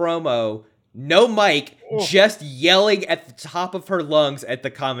delivers a promo, no mic, just yelling at the top of her lungs at the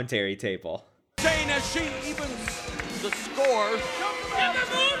commentary table. Sane as she evens the score. Ember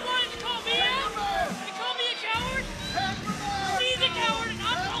Moon wanted to call me out. You call me a coward? She's a coward and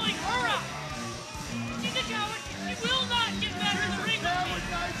I'm calling her out. She's a coward. She will not get better in the ring with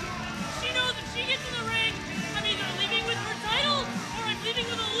me. She knows if she gets in the ring, I'm either leaving with her title or I'm leaving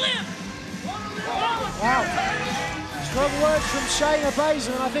with a limb. Wow. Strong words from Shayna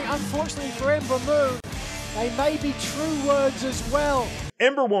Baszler, and I think unfortunately for Ember Moon, they may be true words as well.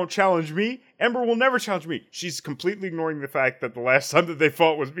 Ember won't challenge me. Ember will never challenge me. She's completely ignoring the fact that the last time that they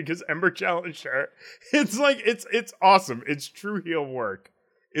fought was because Ember challenged her. It's like, it's awesome. It's true heel work.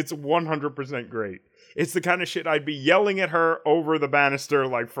 It's 100% great. It's the kind of shit I'd be yelling at her over the banister,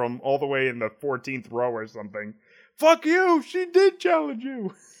 like from all the way in the 14th row or something. Fuck you! She did challenge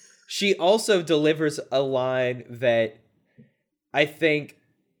you! She also delivers a line that I think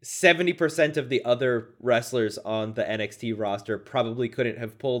 70% of the other wrestlers on the NXT roster probably couldn't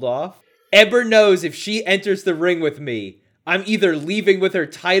have pulled off. Ember knows if she enters the ring with me, I'm either leaving with her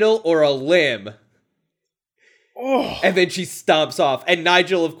title or a limb. Oh. And then she stomps off. And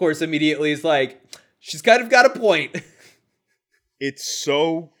Nigel, of course, immediately is like, she's kind of got a point. It's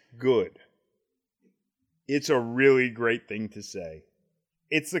so good. It's a really great thing to say.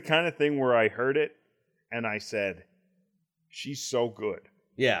 It's the kind of thing where I heard it and I said, she's so good.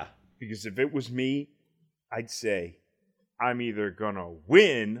 Yeah. Because if it was me, I'd say, I'm either going to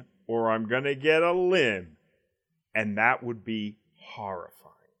win or I'm going to get a limb. And that would be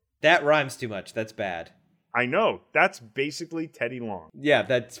horrifying. That rhymes too much. That's bad. I know. That's basically Teddy Long. Yeah,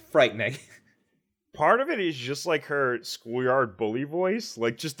 that's frightening. Part of it is just like her schoolyard bully voice.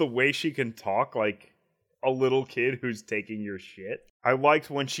 Like just the way she can talk like a little kid who's taking your shit. I liked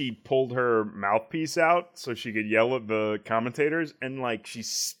when she pulled her mouthpiece out so she could yell at the commentators and like she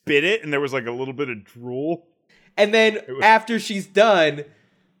spit it and there was like a little bit of drool. And then after she's done,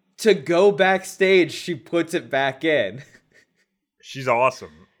 to go backstage, she puts it back in. She's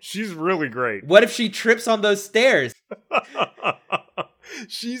awesome. She's really great. What if she trips on those stairs?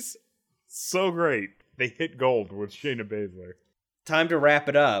 She's so great. They hit gold with Shayna Baszler. Time to wrap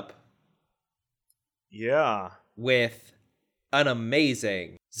it up. Yeah. With an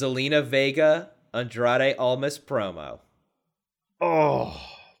amazing Zelina Vega Andrade Almas promo. Oh,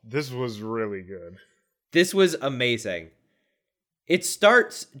 this was really good. This was amazing. It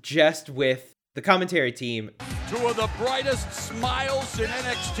starts just with the commentary team. Two of the brightest smiles in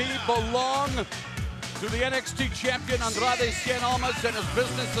NXT belong to the NXT champion Andrade Cien Almas and his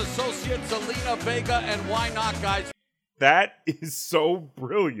business associate Zelina Vega. And why not, guys? That is so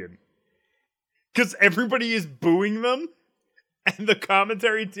brilliant. Because everybody is booing them, and the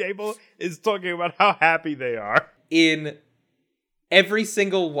commentary table is talking about how happy they are. In every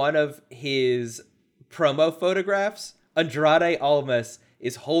single one of his promo photographs, Andrade Almas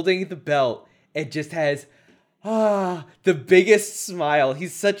is holding the belt and just has the biggest smile.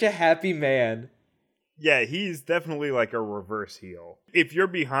 He's such a happy man. Yeah, he's definitely like a reverse heel. If you're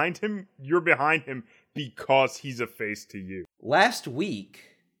behind him, you're behind him because he's a face to you. Last week,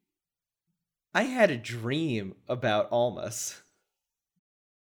 I had a dream about Almas.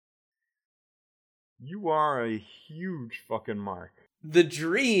 You are a huge fucking mark. The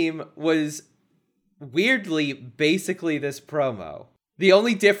dream was weirdly basically this promo. The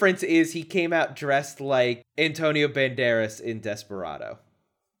only difference is he came out dressed like Antonio Banderas in Desperado.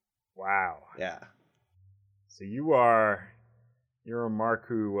 Wow. Yeah. So you're a mark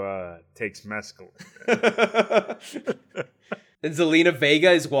who takes mescaline. And Zelina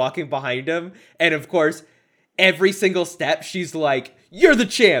Vega is walking behind him. And of course, every single step she's like, You're the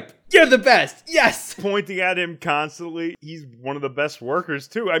champ. You're the best. Yes. Pointing at him constantly. He's one of the best workers,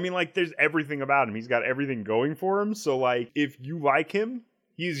 too. I mean, like, there's everything about him. He's got everything going for him. So, like, if you like him,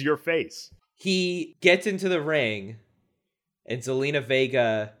 he's your face. He gets into the ring, and Zelina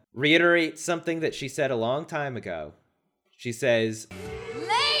Vega reiterates something that she said a long time ago. She says,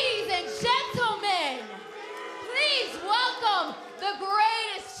 Ladies and gentlemen, please welcome the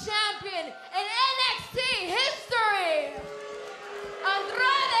greatest champion in NXT history,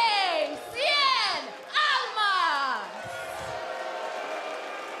 Andrade Cien Almas.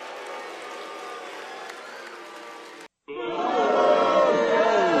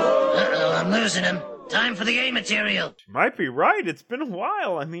 Uh-oh, I'm losing him. Time for the A material. Might be right. It's been a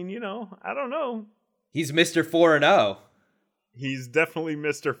while. I mean, I don't know. he's Mr. 4-0. He's definitely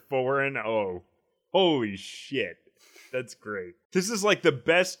Mr. 4-0. Holy shit. That's great. This is like the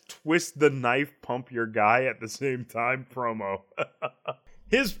best twist the knife, pump your guy at the same time promo.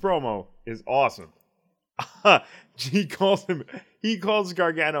 His promo is awesome. He calls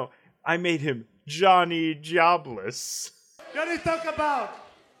Gargano, I made him Johnny Jobless. Johnny talk about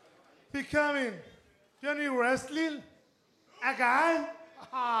becoming Johnny Wrestling again.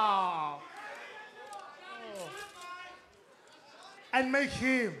 Oh. And make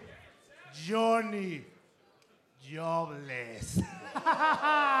him Johnny Jobless.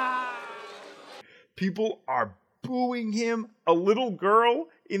 People are booing him. A little girl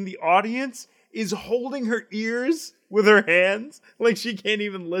in the audience is holding her ears with her hands like she can't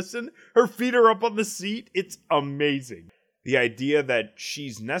even listen. Her feet are up on the seat. It's amazing. The idea that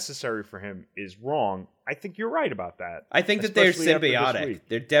she's necessary for him is wrong. I think you're right about that. I think that they're Especially after this symbiotic. week.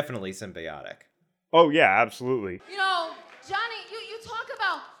 They're definitely symbiotic. Oh, yeah, absolutely. You know, Johnny, you talk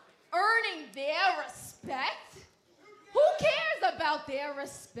about earning their respect. Who cares about their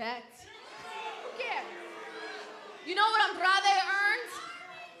respect? Who cares? You know what Andrade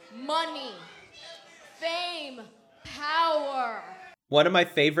earns? Money, fame, power. One of my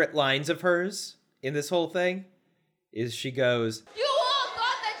favorite lines of hers in this whole thing is she goes, You all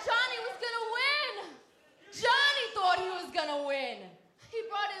thought that Johnny was gonna win. Johnny thought he was gonna win. He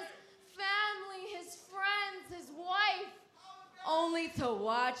brought his family, his friends, his wife, only to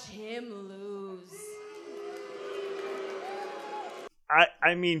watch him lose.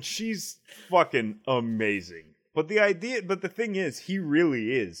 I mean, she's fucking amazing. But the thing is, he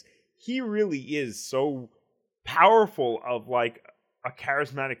really is so powerful of like a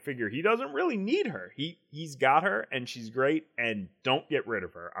charismatic figure. He doesn't really need her. He's got her and she's great, and don't get rid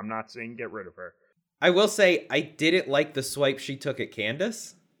of her. I'm not saying get rid of her. I will say I didn't like the swipe she took at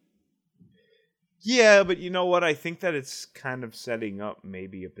Candace. Yeah, but you know what? I think that it's kind of setting up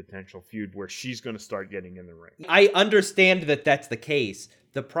maybe a potential feud where she's going to start getting in the ring. I understand that that's the case.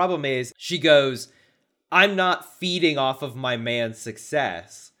 The problem is she goes, I'm not feeding off of my man's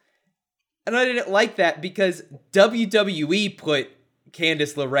success. And I didn't like that because WWE put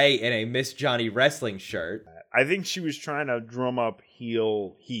Candice LeRae in a Miss Johnny Wrestling shirt. I think she was trying to drum up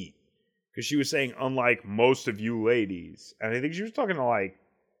heel heat because she was saying, unlike most of you ladies. And I think she was talking to like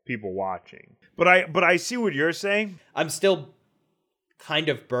people watching. But I see what you're saying. I'm still kind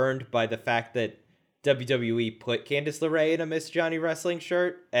of burned by the fact that WWE put Candice LeRae in a Miss Johnny Wrestling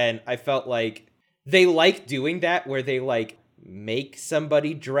shirt, and I felt like they like doing that where they like make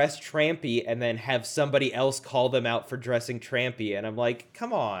somebody dress trampy and then have somebody else call them out for dressing trampy, and I'm like,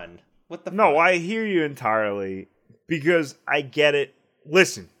 come on. What the No, fuck? I hear you entirely because I get it.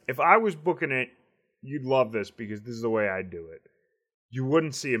 Listen, if I was booking it, you'd love this because this is the way I do it. You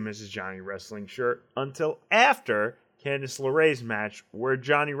wouldn't see a Mrs. Johnny Wrestling shirt until after Candice LeRae's match, where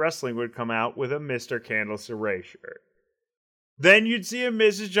Johnny Wrestling would come out with a Mr. Candice LeRae shirt. Then you'd see a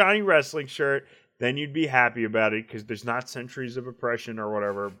Mrs. Johnny Wrestling shirt. Then you'd be happy about it because there's not centuries of oppression or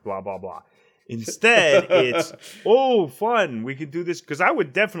whatever, blah, blah, blah. Instead, it's, oh, fun, we could do this. Because I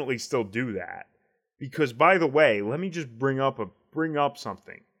would definitely still do that. Because, by the way, let me just bring up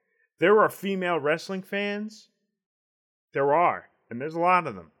something. There are female wrestling fans. There are. And there's a lot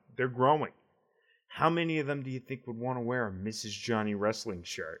of them. They're growing. How many of them do you think would want to wear a Mrs. Johnny Wrestling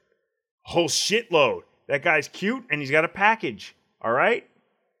shirt? A whole shitload. That guy's cute and he's got a package. All right?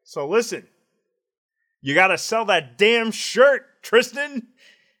 So listen. You got to sell that damn shirt, Tristan.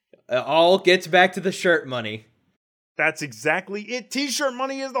 It all gets back to the shirt money. That's exactly it. T-shirt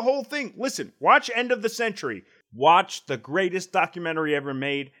money is the whole thing. Listen, watch End of the Century. Watch the greatest documentary ever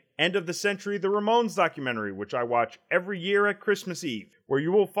made, End of the Century, the Ramones documentary, which I watch every year at Christmas Eve, where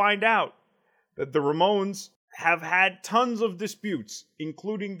you will find out that the Ramones have had tons of disputes,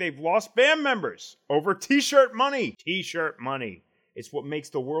 including they've lost band members over T-shirt money. T-shirt money. It's what makes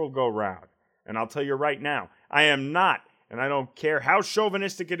the world go round. And I'll tell you right now, I am not And I don't care how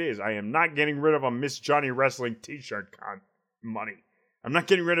chauvinistic it is. I am not getting rid of a Miss Johnny Wrestling t-shirt money. I'm not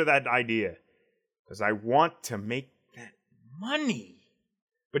getting rid of that idea. Because I want to make that money.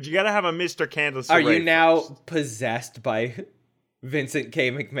 But you gotta have a Mr. Candice LeRae. Are you now first. possessed by Vincent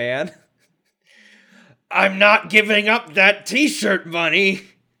K. McMahon? I'm not giving up that t-shirt money.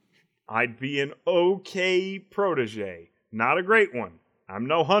 I'd be an okay protege. Not a great one. I'm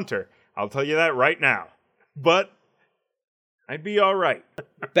no Hunter. I'll tell you that right now. But I'd be all right.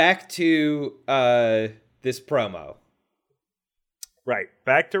 Back to this promo. Right.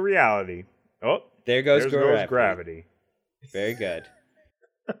 Back to reality. Oh, there goes gravity. Very good.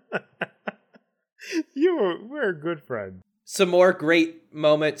 We're a good friend. Some more great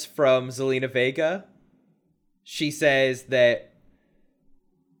moments from Zelina Vega. She says that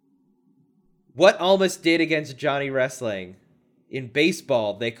what Almas did against Johnny Wrestling, in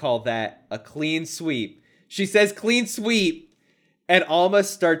baseball, they call that a clean sweep. She says clean sweep, and Almas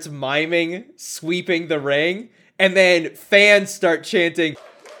starts miming sweeping the ring, and then fans start chanting.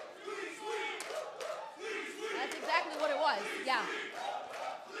 That's exactly what it was, yeah.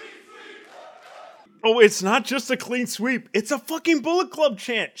 Oh, it's not just a clean sweep. It's a fucking Bullet Club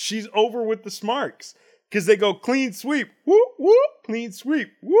chant. She's over with the Smarks. Because they go clean sweep, whoop, whoop, clean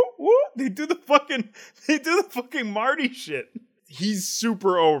sweep, whoop, whoop. They do the fucking Marty shit. He's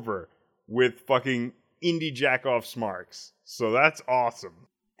super over with fucking indie jack-off Smarks. So that's awesome.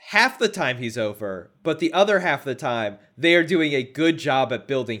 Half the time he's over, but the other half of the time, they are doing a good job at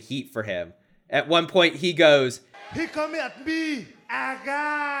building heat for him. At one point, he goes, He come at me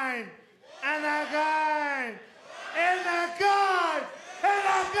again, and again, and again,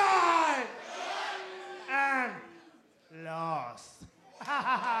 and again, and lost.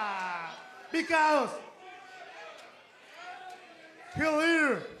 Because he'll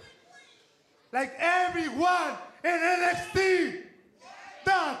hear, like everyone in NXT,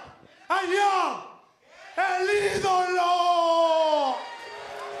 that I am el ídolo.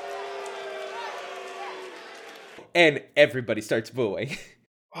 and everybody starts booing.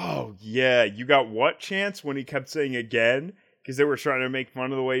 Oh, yeah. You got what chance when he kept saying again? Because they were trying to make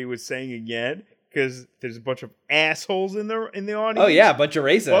fun of the way he was saying again. Because there's a bunch of assholes in the audience. Oh, yeah, a bunch of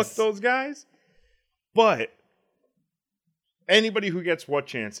racists. Fuck those guys. But anybody who gets what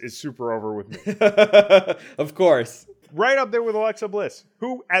chance is super over with me. Of course. Right up there with Alexa Bliss,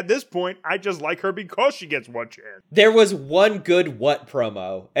 who, at this point, I just like her because she gets what chance. There was one good what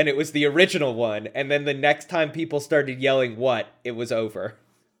promo, and it was the original one, and then the next time people started yelling what, it was over.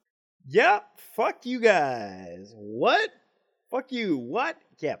 Yeah, fuck you guys. What? Fuck you. What?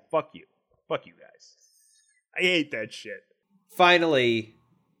 Yeah, fuck you. Fuck you guys. I hate that shit. Finally,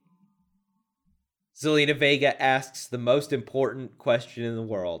 Zelina Vega asks the most important question in the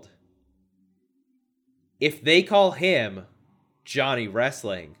world. If they call him Johnny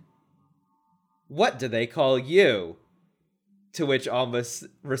Wrestling, what do they call you? To which Almas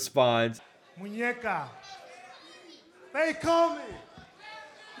responds, Muñeca, they call me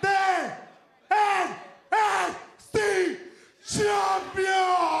the NXT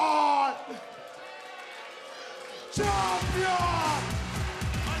Champion! Champion!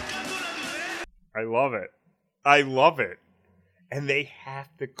 I love it. I love it. And they have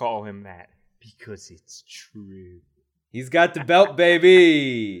to call him that because it's true. He's got the belt,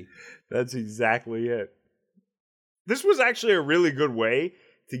 baby! That's exactly it. This was actually a really good way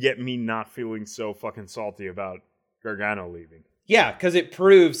to get me not feeling so fucking salty about Gargano leaving. Yeah, because it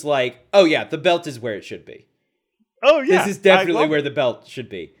proves like, oh yeah, the belt is where it should be. Oh yeah. This is definitely where the belt should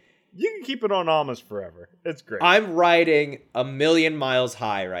be. You can keep it on Almas forever. It's great. I'm riding a million miles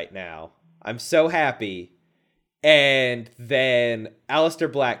high right now. I'm so happy. And then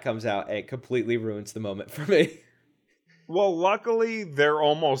Aleister Black comes out and it completely ruins the moment for me. Well, luckily, they're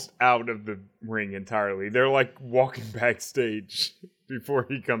almost out of the ring entirely. They're like walking backstage before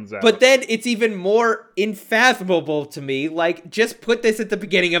he comes out. But then it's even more unfathomable to me. Like, just put this at the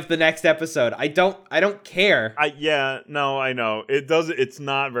beginning of the next episode. I don't care. Yeah, no, I know. It's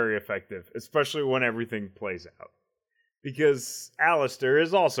not very effective, especially when everything plays out. Because Aleister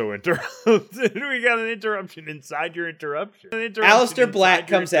is also interrupted. We got an interruption inside your interruption. Aleister Black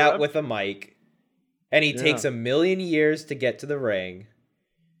comes out with a mic. And he takes a million years to get to the ring.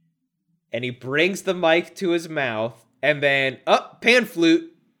 And he brings the mic to his mouth. And then, pan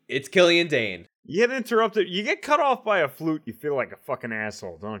flute. It's Killian Dane. You get interrupted. You get cut off by a flute. You feel like a fucking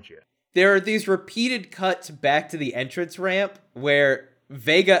asshole, don't you? There are these repeated cuts back to the entrance ramp. Where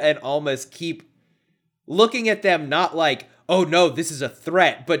Vega and Almas keep looking at them not like, oh no, this is a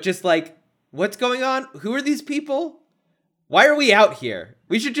threat. But just like, what's going on? Who are these people? Why are we out here?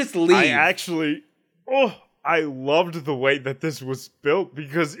 We should just leave. I loved the way that this was built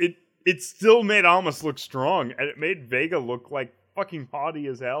because it still made Almas look strong, and it made Vega look like fucking haughty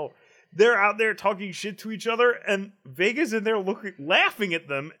as hell. They're out there talking shit to each other, and Vega's in there laughing at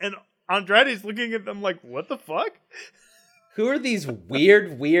them, and Andrade's looking at them like, what the fuck? Who are these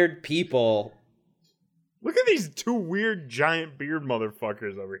weird people? Look at these two weird giant beard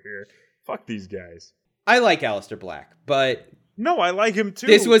motherfuckers over here. Fuck these guys. I like Aleister Black, but... No, I like him too.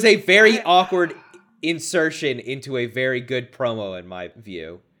 This was a very awkward insertion into a very good promo, in my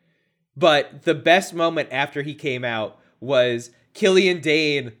view. But the best moment after he came out was Killian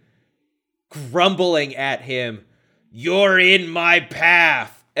Dane grumbling at him, "You're in my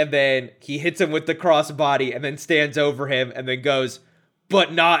path." And then he hits him with the crossbody and then stands over him and then goes,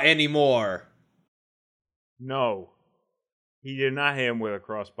 "But not anymore." No. He did not hit him with a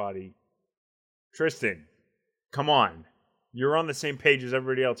crossbody. Tristan, come on. You're on the same page as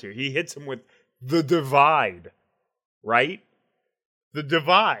everybody else here. He hits him with the Divide. Right? The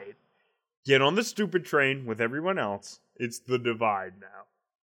Divide. Get on the stupid train with everyone else. It's the Divide now.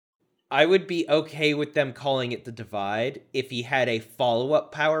 I would be okay with them calling it the Divide if he had a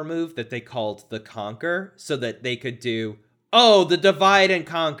follow-up power move that they called the Conquer, so that they could do, oh, the Divide and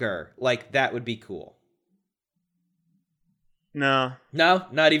Conquer. Like, that would be cool. No. No?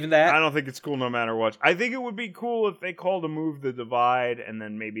 Not even that? I don't think it's cool no matter what. I think it would be cool if they called a move the Divide and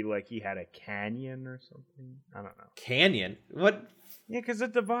then maybe like he had a canyon or something. I don't know. Canyon? What? Yeah, because the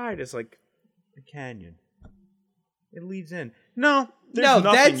Divide is like a canyon. It leads in. No, there's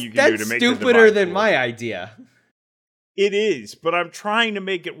nothing you can do to make the Divide stupider than cool. my idea. It is, but I'm trying to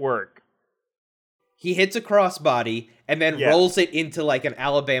make it work. He hits a crossbody and then rolls it into like an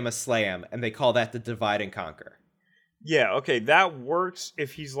Alabama slam, and they call that the Divide and Conquer. Yeah, okay, that works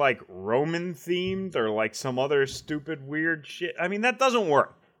if he's like Roman themed or like some other stupid weird shit. I mean, that doesn't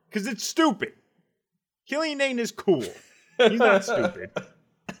work because it's stupid. Killian Dane is cool. He's not stupid.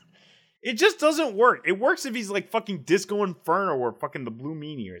 It just doesn't work. It works if he's like fucking Disco Inferno or fucking the Blue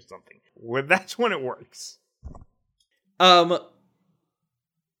Meanie or something. Well, that's when it works. Divide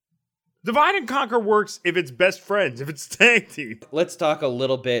and Conquer works if it's best friends, if it's tag team. Let's talk a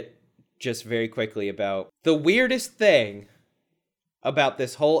little bit, just very quickly, about the weirdest thing about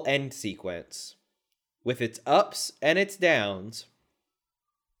this whole end sequence, with its ups and its downs,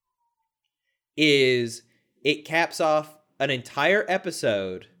 is it caps off an entire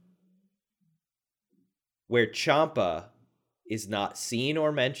episode where Ciampa is not seen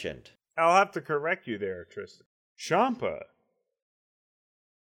or mentioned. I'll have to correct you there, Tristan. Ciampa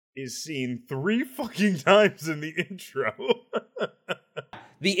is seen 3 fucking times in the intro.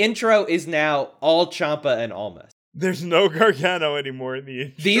 The intro is now all Ciampa and Almas. There's no Gargano anymore in the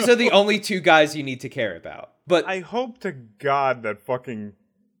intro. These are the only 2 guys you need to care about. But I hope to God that fucking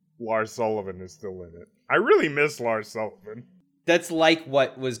Lars Sullivan is still in it. I really miss Lars Sullivan. That's like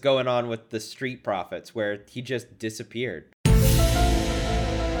what was going on with the Street Profits, where he just disappeared.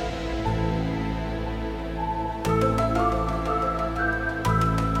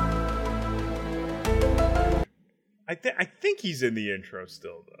 I think he's in the intro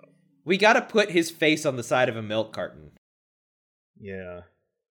still, though. We gotta put his face on the side of a milk carton. Yeah.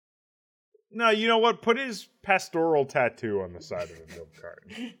 No, you know what? Put his pastoral tattoo on the side of a milk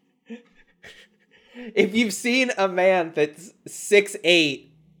carton. If you've seen a man that's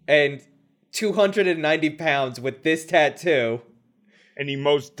 6'8" and 290 pounds with this tattoo... And he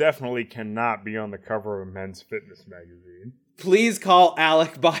most definitely cannot be on the cover of a men's fitness magazine. Please call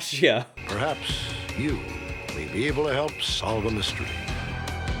Alec Baccia. Perhaps you may be able to help solve a mystery.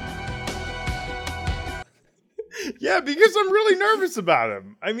 Yeah, because I'm really nervous about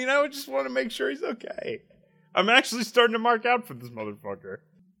him. I mean, I would just want to make sure he's okay. I'm actually starting to mark out for this motherfucker.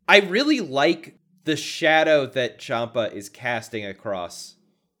 I really like the shadow that Ciampa is casting across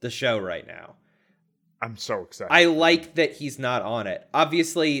the show right now. I'm so excited. I like that he's not on it.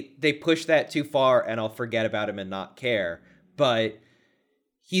 Obviously, they push that too far and I'll forget about him and not care. But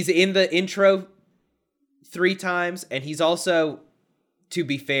he's in the intro 3 times, and he's also, to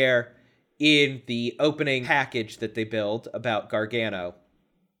be fair, in the opening package that they build about Gargano.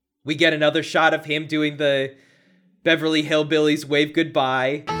 We get another shot of him doing the Beverly Hillbillies wave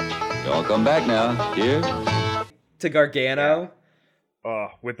goodbye. Y'all come back now, dear. To Gargano.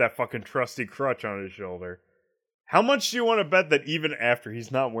 With that fucking trusty crutch on his shoulder. How much do you want to bet that even after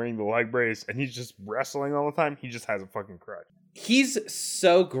he's not wearing the leg brace and he's just wrestling all the time, he just has a fucking crutch? He's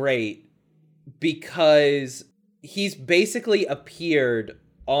so great because he's basically appeared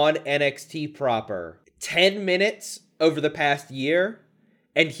on NXT proper 10 minutes over the past year,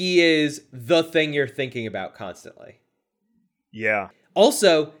 and he is the thing you're thinking about constantly. Yeah.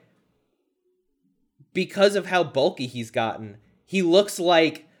 Also, because of how bulky he's gotten, he looks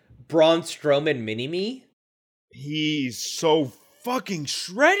like Braun Strowman mini-me. He's so fucking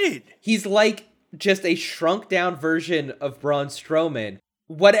shredded. He's like just a shrunk down version of Braun Strowman.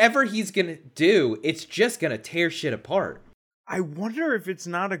 Whatever he's gonna do, it's just gonna tear shit apart. I wonder if it's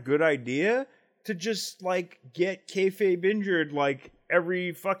not a good idea to just, like, get kayfabe injured, like,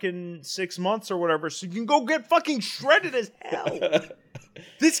 every fucking 6 months or whatever, so you can go get fucking shredded as hell.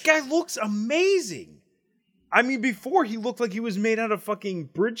 This guy looks amazing. I mean, before he looked like he was made out of fucking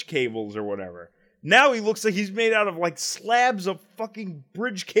bridge cables or whatever. Now he looks like he's made out of, like, slabs of fucking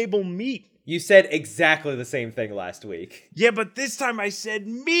bridge cable meat. You said exactly the same thing last week. Yeah, but this time I said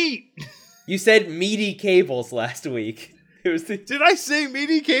meat. You said meaty cables last week. It was Did I say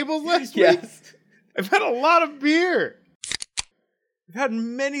meaty cables last week? Yes. I've had a lot of beer. I've had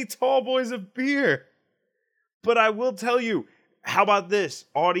many tall boys of beer. But I will tell you, how about this,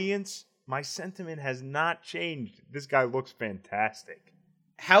 audience? My sentiment has not changed. This guy looks fantastic.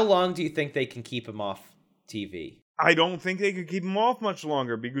 How long do you think they can keep him off TV? I don't think they could keep him off much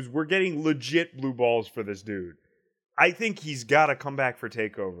longer because we're getting legit blue balls for this dude. I think he's got to come back for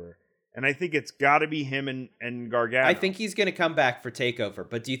TakeOver. And I think it's got to be him and Gargano. I think he's going to come back for TakeOver.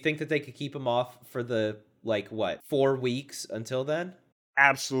 But do you think that they could keep him off for the, 4 weeks until then?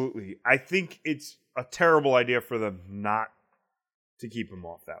 Absolutely. I think it's a terrible idea for them not to keep him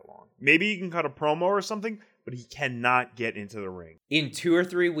off that long. Maybe he can cut a promo or something, but he cannot get into the ring. In 2 or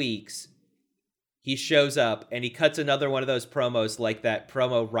 3 weeks, he shows up and he cuts another one of those promos like that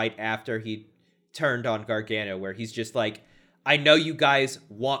promo right after he turned on Gargano, where he's just like, I know you guys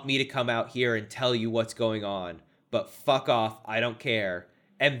want me to come out here and tell you what's going on, but fuck off, I don't care.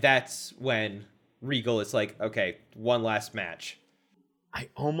 And that's when Regal is like, okay, one last match. I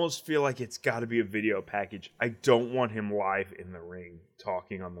almost feel like it's got to be a video package. I don't want him live in the ring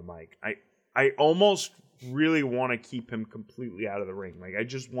talking on the mic. I almost really want to keep him completely out of the ring. Like, I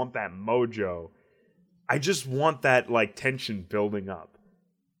just want that mojo. I just want that, tension building up.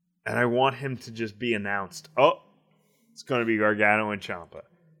 And I want him to just be announced, oh, it's going to be Gargano and Ciampa.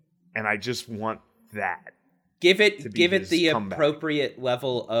 And I just want that. Give it the appropriate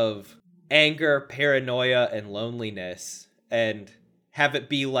level of anger, paranoia, and loneliness. And have it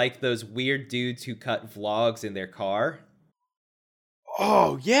be like those weird dudes who cut vlogs in their car.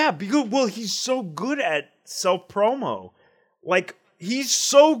 Oh, yeah. Because, he's so good at self-promo. He's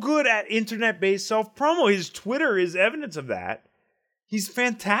so good at internet-based self-promo. His Twitter is evidence of that. He's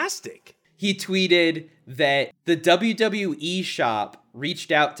fantastic. He tweeted that the WWE shop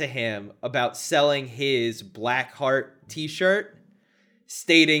reached out to him about selling his Black Heart t-shirt,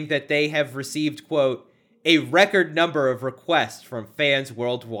 stating that they have received, quote, a record number of requests from fans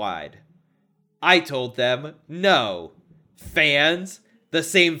worldwide. I told them, no. Fans? The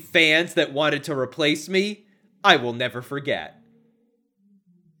same fans that wanted to replace me? I will never forget.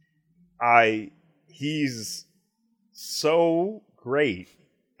 He's so great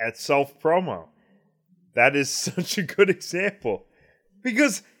at self-promo. That is such a good example.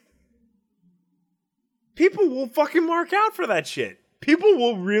 Because people will fucking mark out for that shit. People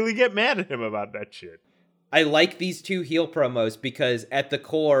will really get mad at him about that shit. I like these 2 heel promos because at the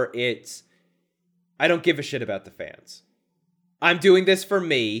core, it's, I don't give a shit about the fans. I'm doing this for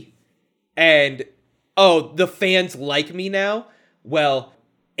me, and, oh, the fans like me now? Well,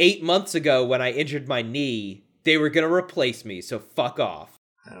 8 months ago when I injured my knee, they were going to replace me, so fuck off.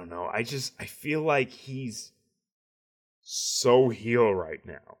 I don't know. I feel like he's so heel right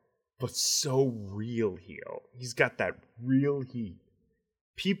now, but so real heel. He's got that real heat.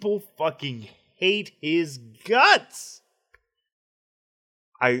 People fucking hate his guts.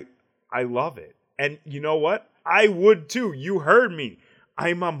 I love it. And you know what? I would too. You heard me.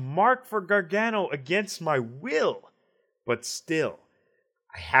 I'm a mark for Gargano against my will. But still,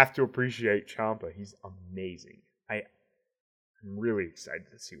 I have to appreciate Ciampa. He's amazing. I'm really excited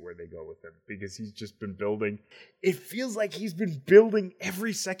to see where they go with him because he's just been building. It feels like he's been building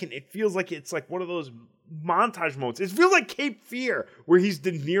every second. It feels like it's like one of those montage moments. It feels like Cape Fear where he's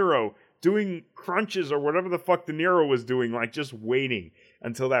De Niro doing crunches or whatever the fuck De Niro was doing, just waiting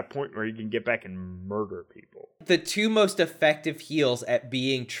until that point where he can get back and murder people. The 2 most effective heels at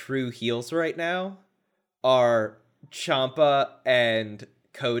being true heels right now are Ciampa and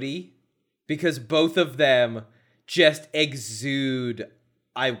Cody, because both of them just exude,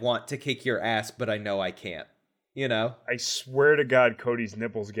 I want to kick your ass, but I know I can't. You know? I swear to God, Cody's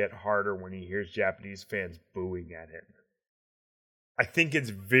nipples get harder when he hears Japanese fans booing at him. I think it's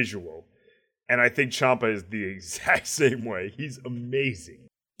visual. And I think Ciampa is the exact same way. He's amazing.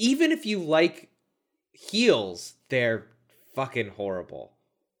 Even if you like heels, they're fucking horrible.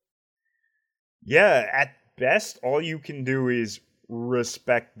 Yeah, at best, all you can do is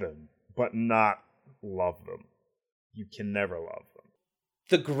respect them, but not love them. You can never love them.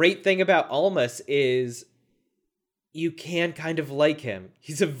 The great thing about Almas is you can kind of like him.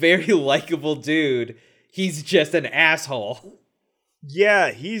 He's a very likable dude. He's just an asshole.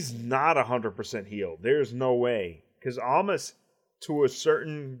 Yeah, he's not 100% healed. There's no way. Because Almas, to a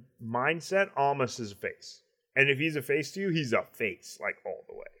certain mindset, Almas is a face. And if he's a face to you, he's a face, like, all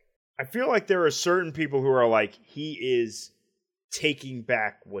the way. I feel like there are certain people who are like, he is taking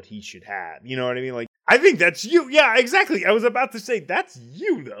back what he should have. You know what I mean? Like, I think that's you. Yeah, exactly. I was about to say, that's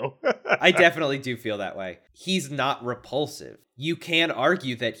you, though. I definitely do feel that way. He's not repulsive. You can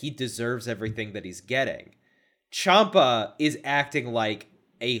argue that he deserves everything that he's getting. Ciampa is acting like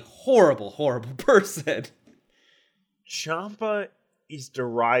a horrible, horrible person. Ciampa is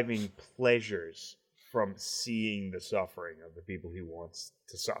deriving pleasures from seeing the suffering of the people he wants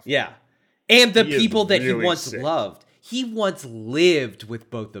to suffer. Yeah. And the people that really he once sick. loved. He once lived with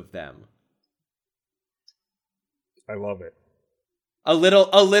both of them. I love it. A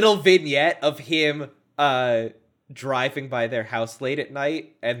little vignette of him driving by their house late at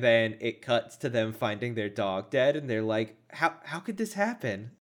night, and then it cuts to them finding their dog dead, and they're like, how could this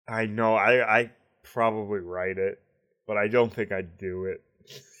happen? I know, I probably write it, but I don't think I'd do it.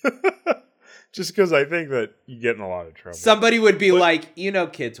 Just because I think that you get in a lot of trouble. Somebody would be like,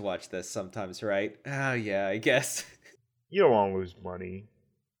 kids watch this sometimes, right? Oh, yeah, I guess. You don't want to lose money.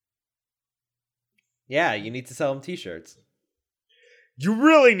 Yeah, you need to sell them t-shirts. You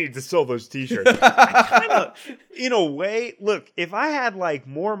really need to sell those t-shirts. I kind of, in a way, look, if I had like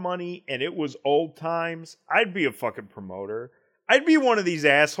more money and it was old times, I'd be a fucking promoter. I'd be one of these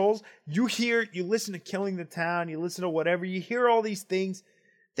assholes. You listen to Killing the Town, you listen to whatever, you hear all these things.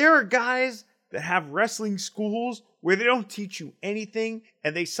 There are guys that have wrestling schools where they don't teach you anything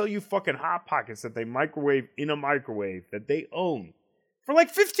and they sell you fucking Hot Pockets that they microwave in a microwave that they own for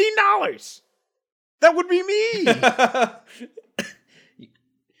like $15. That would be me.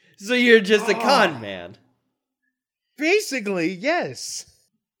 So you're just a con man. Basically, yes.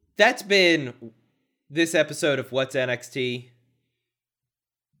 That's been this episode of What's NXT.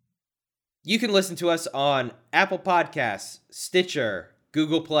 You can listen to us on Apple Podcasts, Stitcher,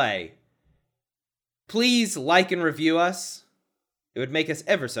 Google Play. Please like and review us. It would make us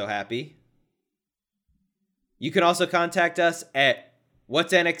ever so happy. You can also contact us at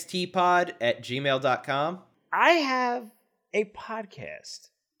whatsnxtpod@gmail.com. I have a podcast.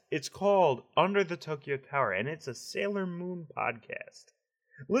 It's called Under the Tokyo Tower, and it's a Sailor Moon podcast.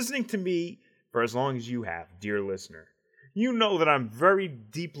 Listening to me for as long as you have, dear listener, you know that I'm very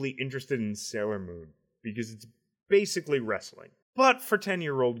deeply interested in Sailor Moon because it's basically wrestling, but for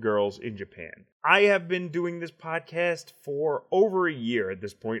 10-year-old girls in Japan. I have been doing this podcast for over a year at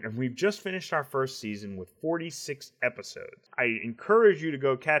this point, and we've just finished our first season with 46 episodes. I encourage you to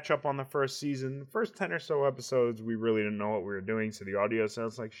go catch up on the first season. The first 10 or so episodes, we really didn't know what we were doing, so the audio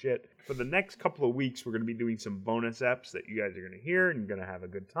sounds like shit. For the next couple of weeks, we're going to be doing some bonus eps that you guys are going to hear, and you're going to have a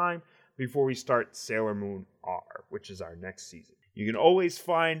good time before we start Sailor Moon R, which is our next season. You can always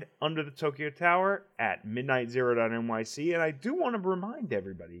find Under the Tokyo Tower at midnightzero.nyc, and I do want to remind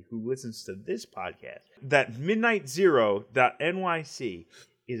everybody who listens to this podcast that midnightzero.nyc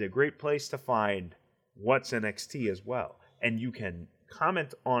is a great place to find What's NXT as well. And you can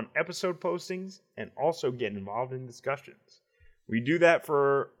comment on episode postings and also get involved in discussions. We do that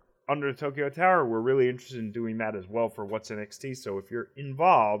for Under the Tokyo Tower. We're really interested in doing that as well for What's NXT, so if you're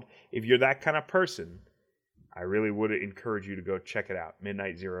involved, if you're that kind of person, I really would encourage you to go check it out,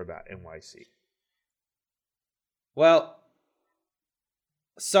 midnightzero.nyc. Well,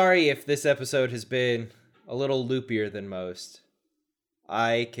 sorry if this episode has been a little loopier than most.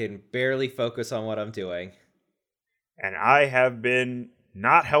 I can barely focus on what I'm doing. And I have been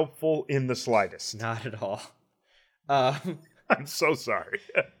not helpful in the slightest. Not at all. I'm so sorry.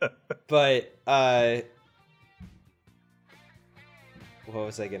 But, what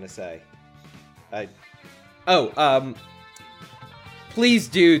was I going to say? Please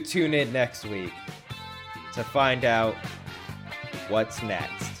do tune in next week to find out what's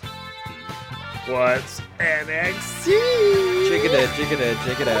next. What's NXT? Jiggada, jiggada,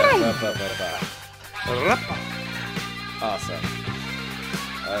 jiggada. Awesome.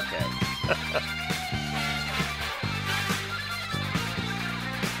 Okay.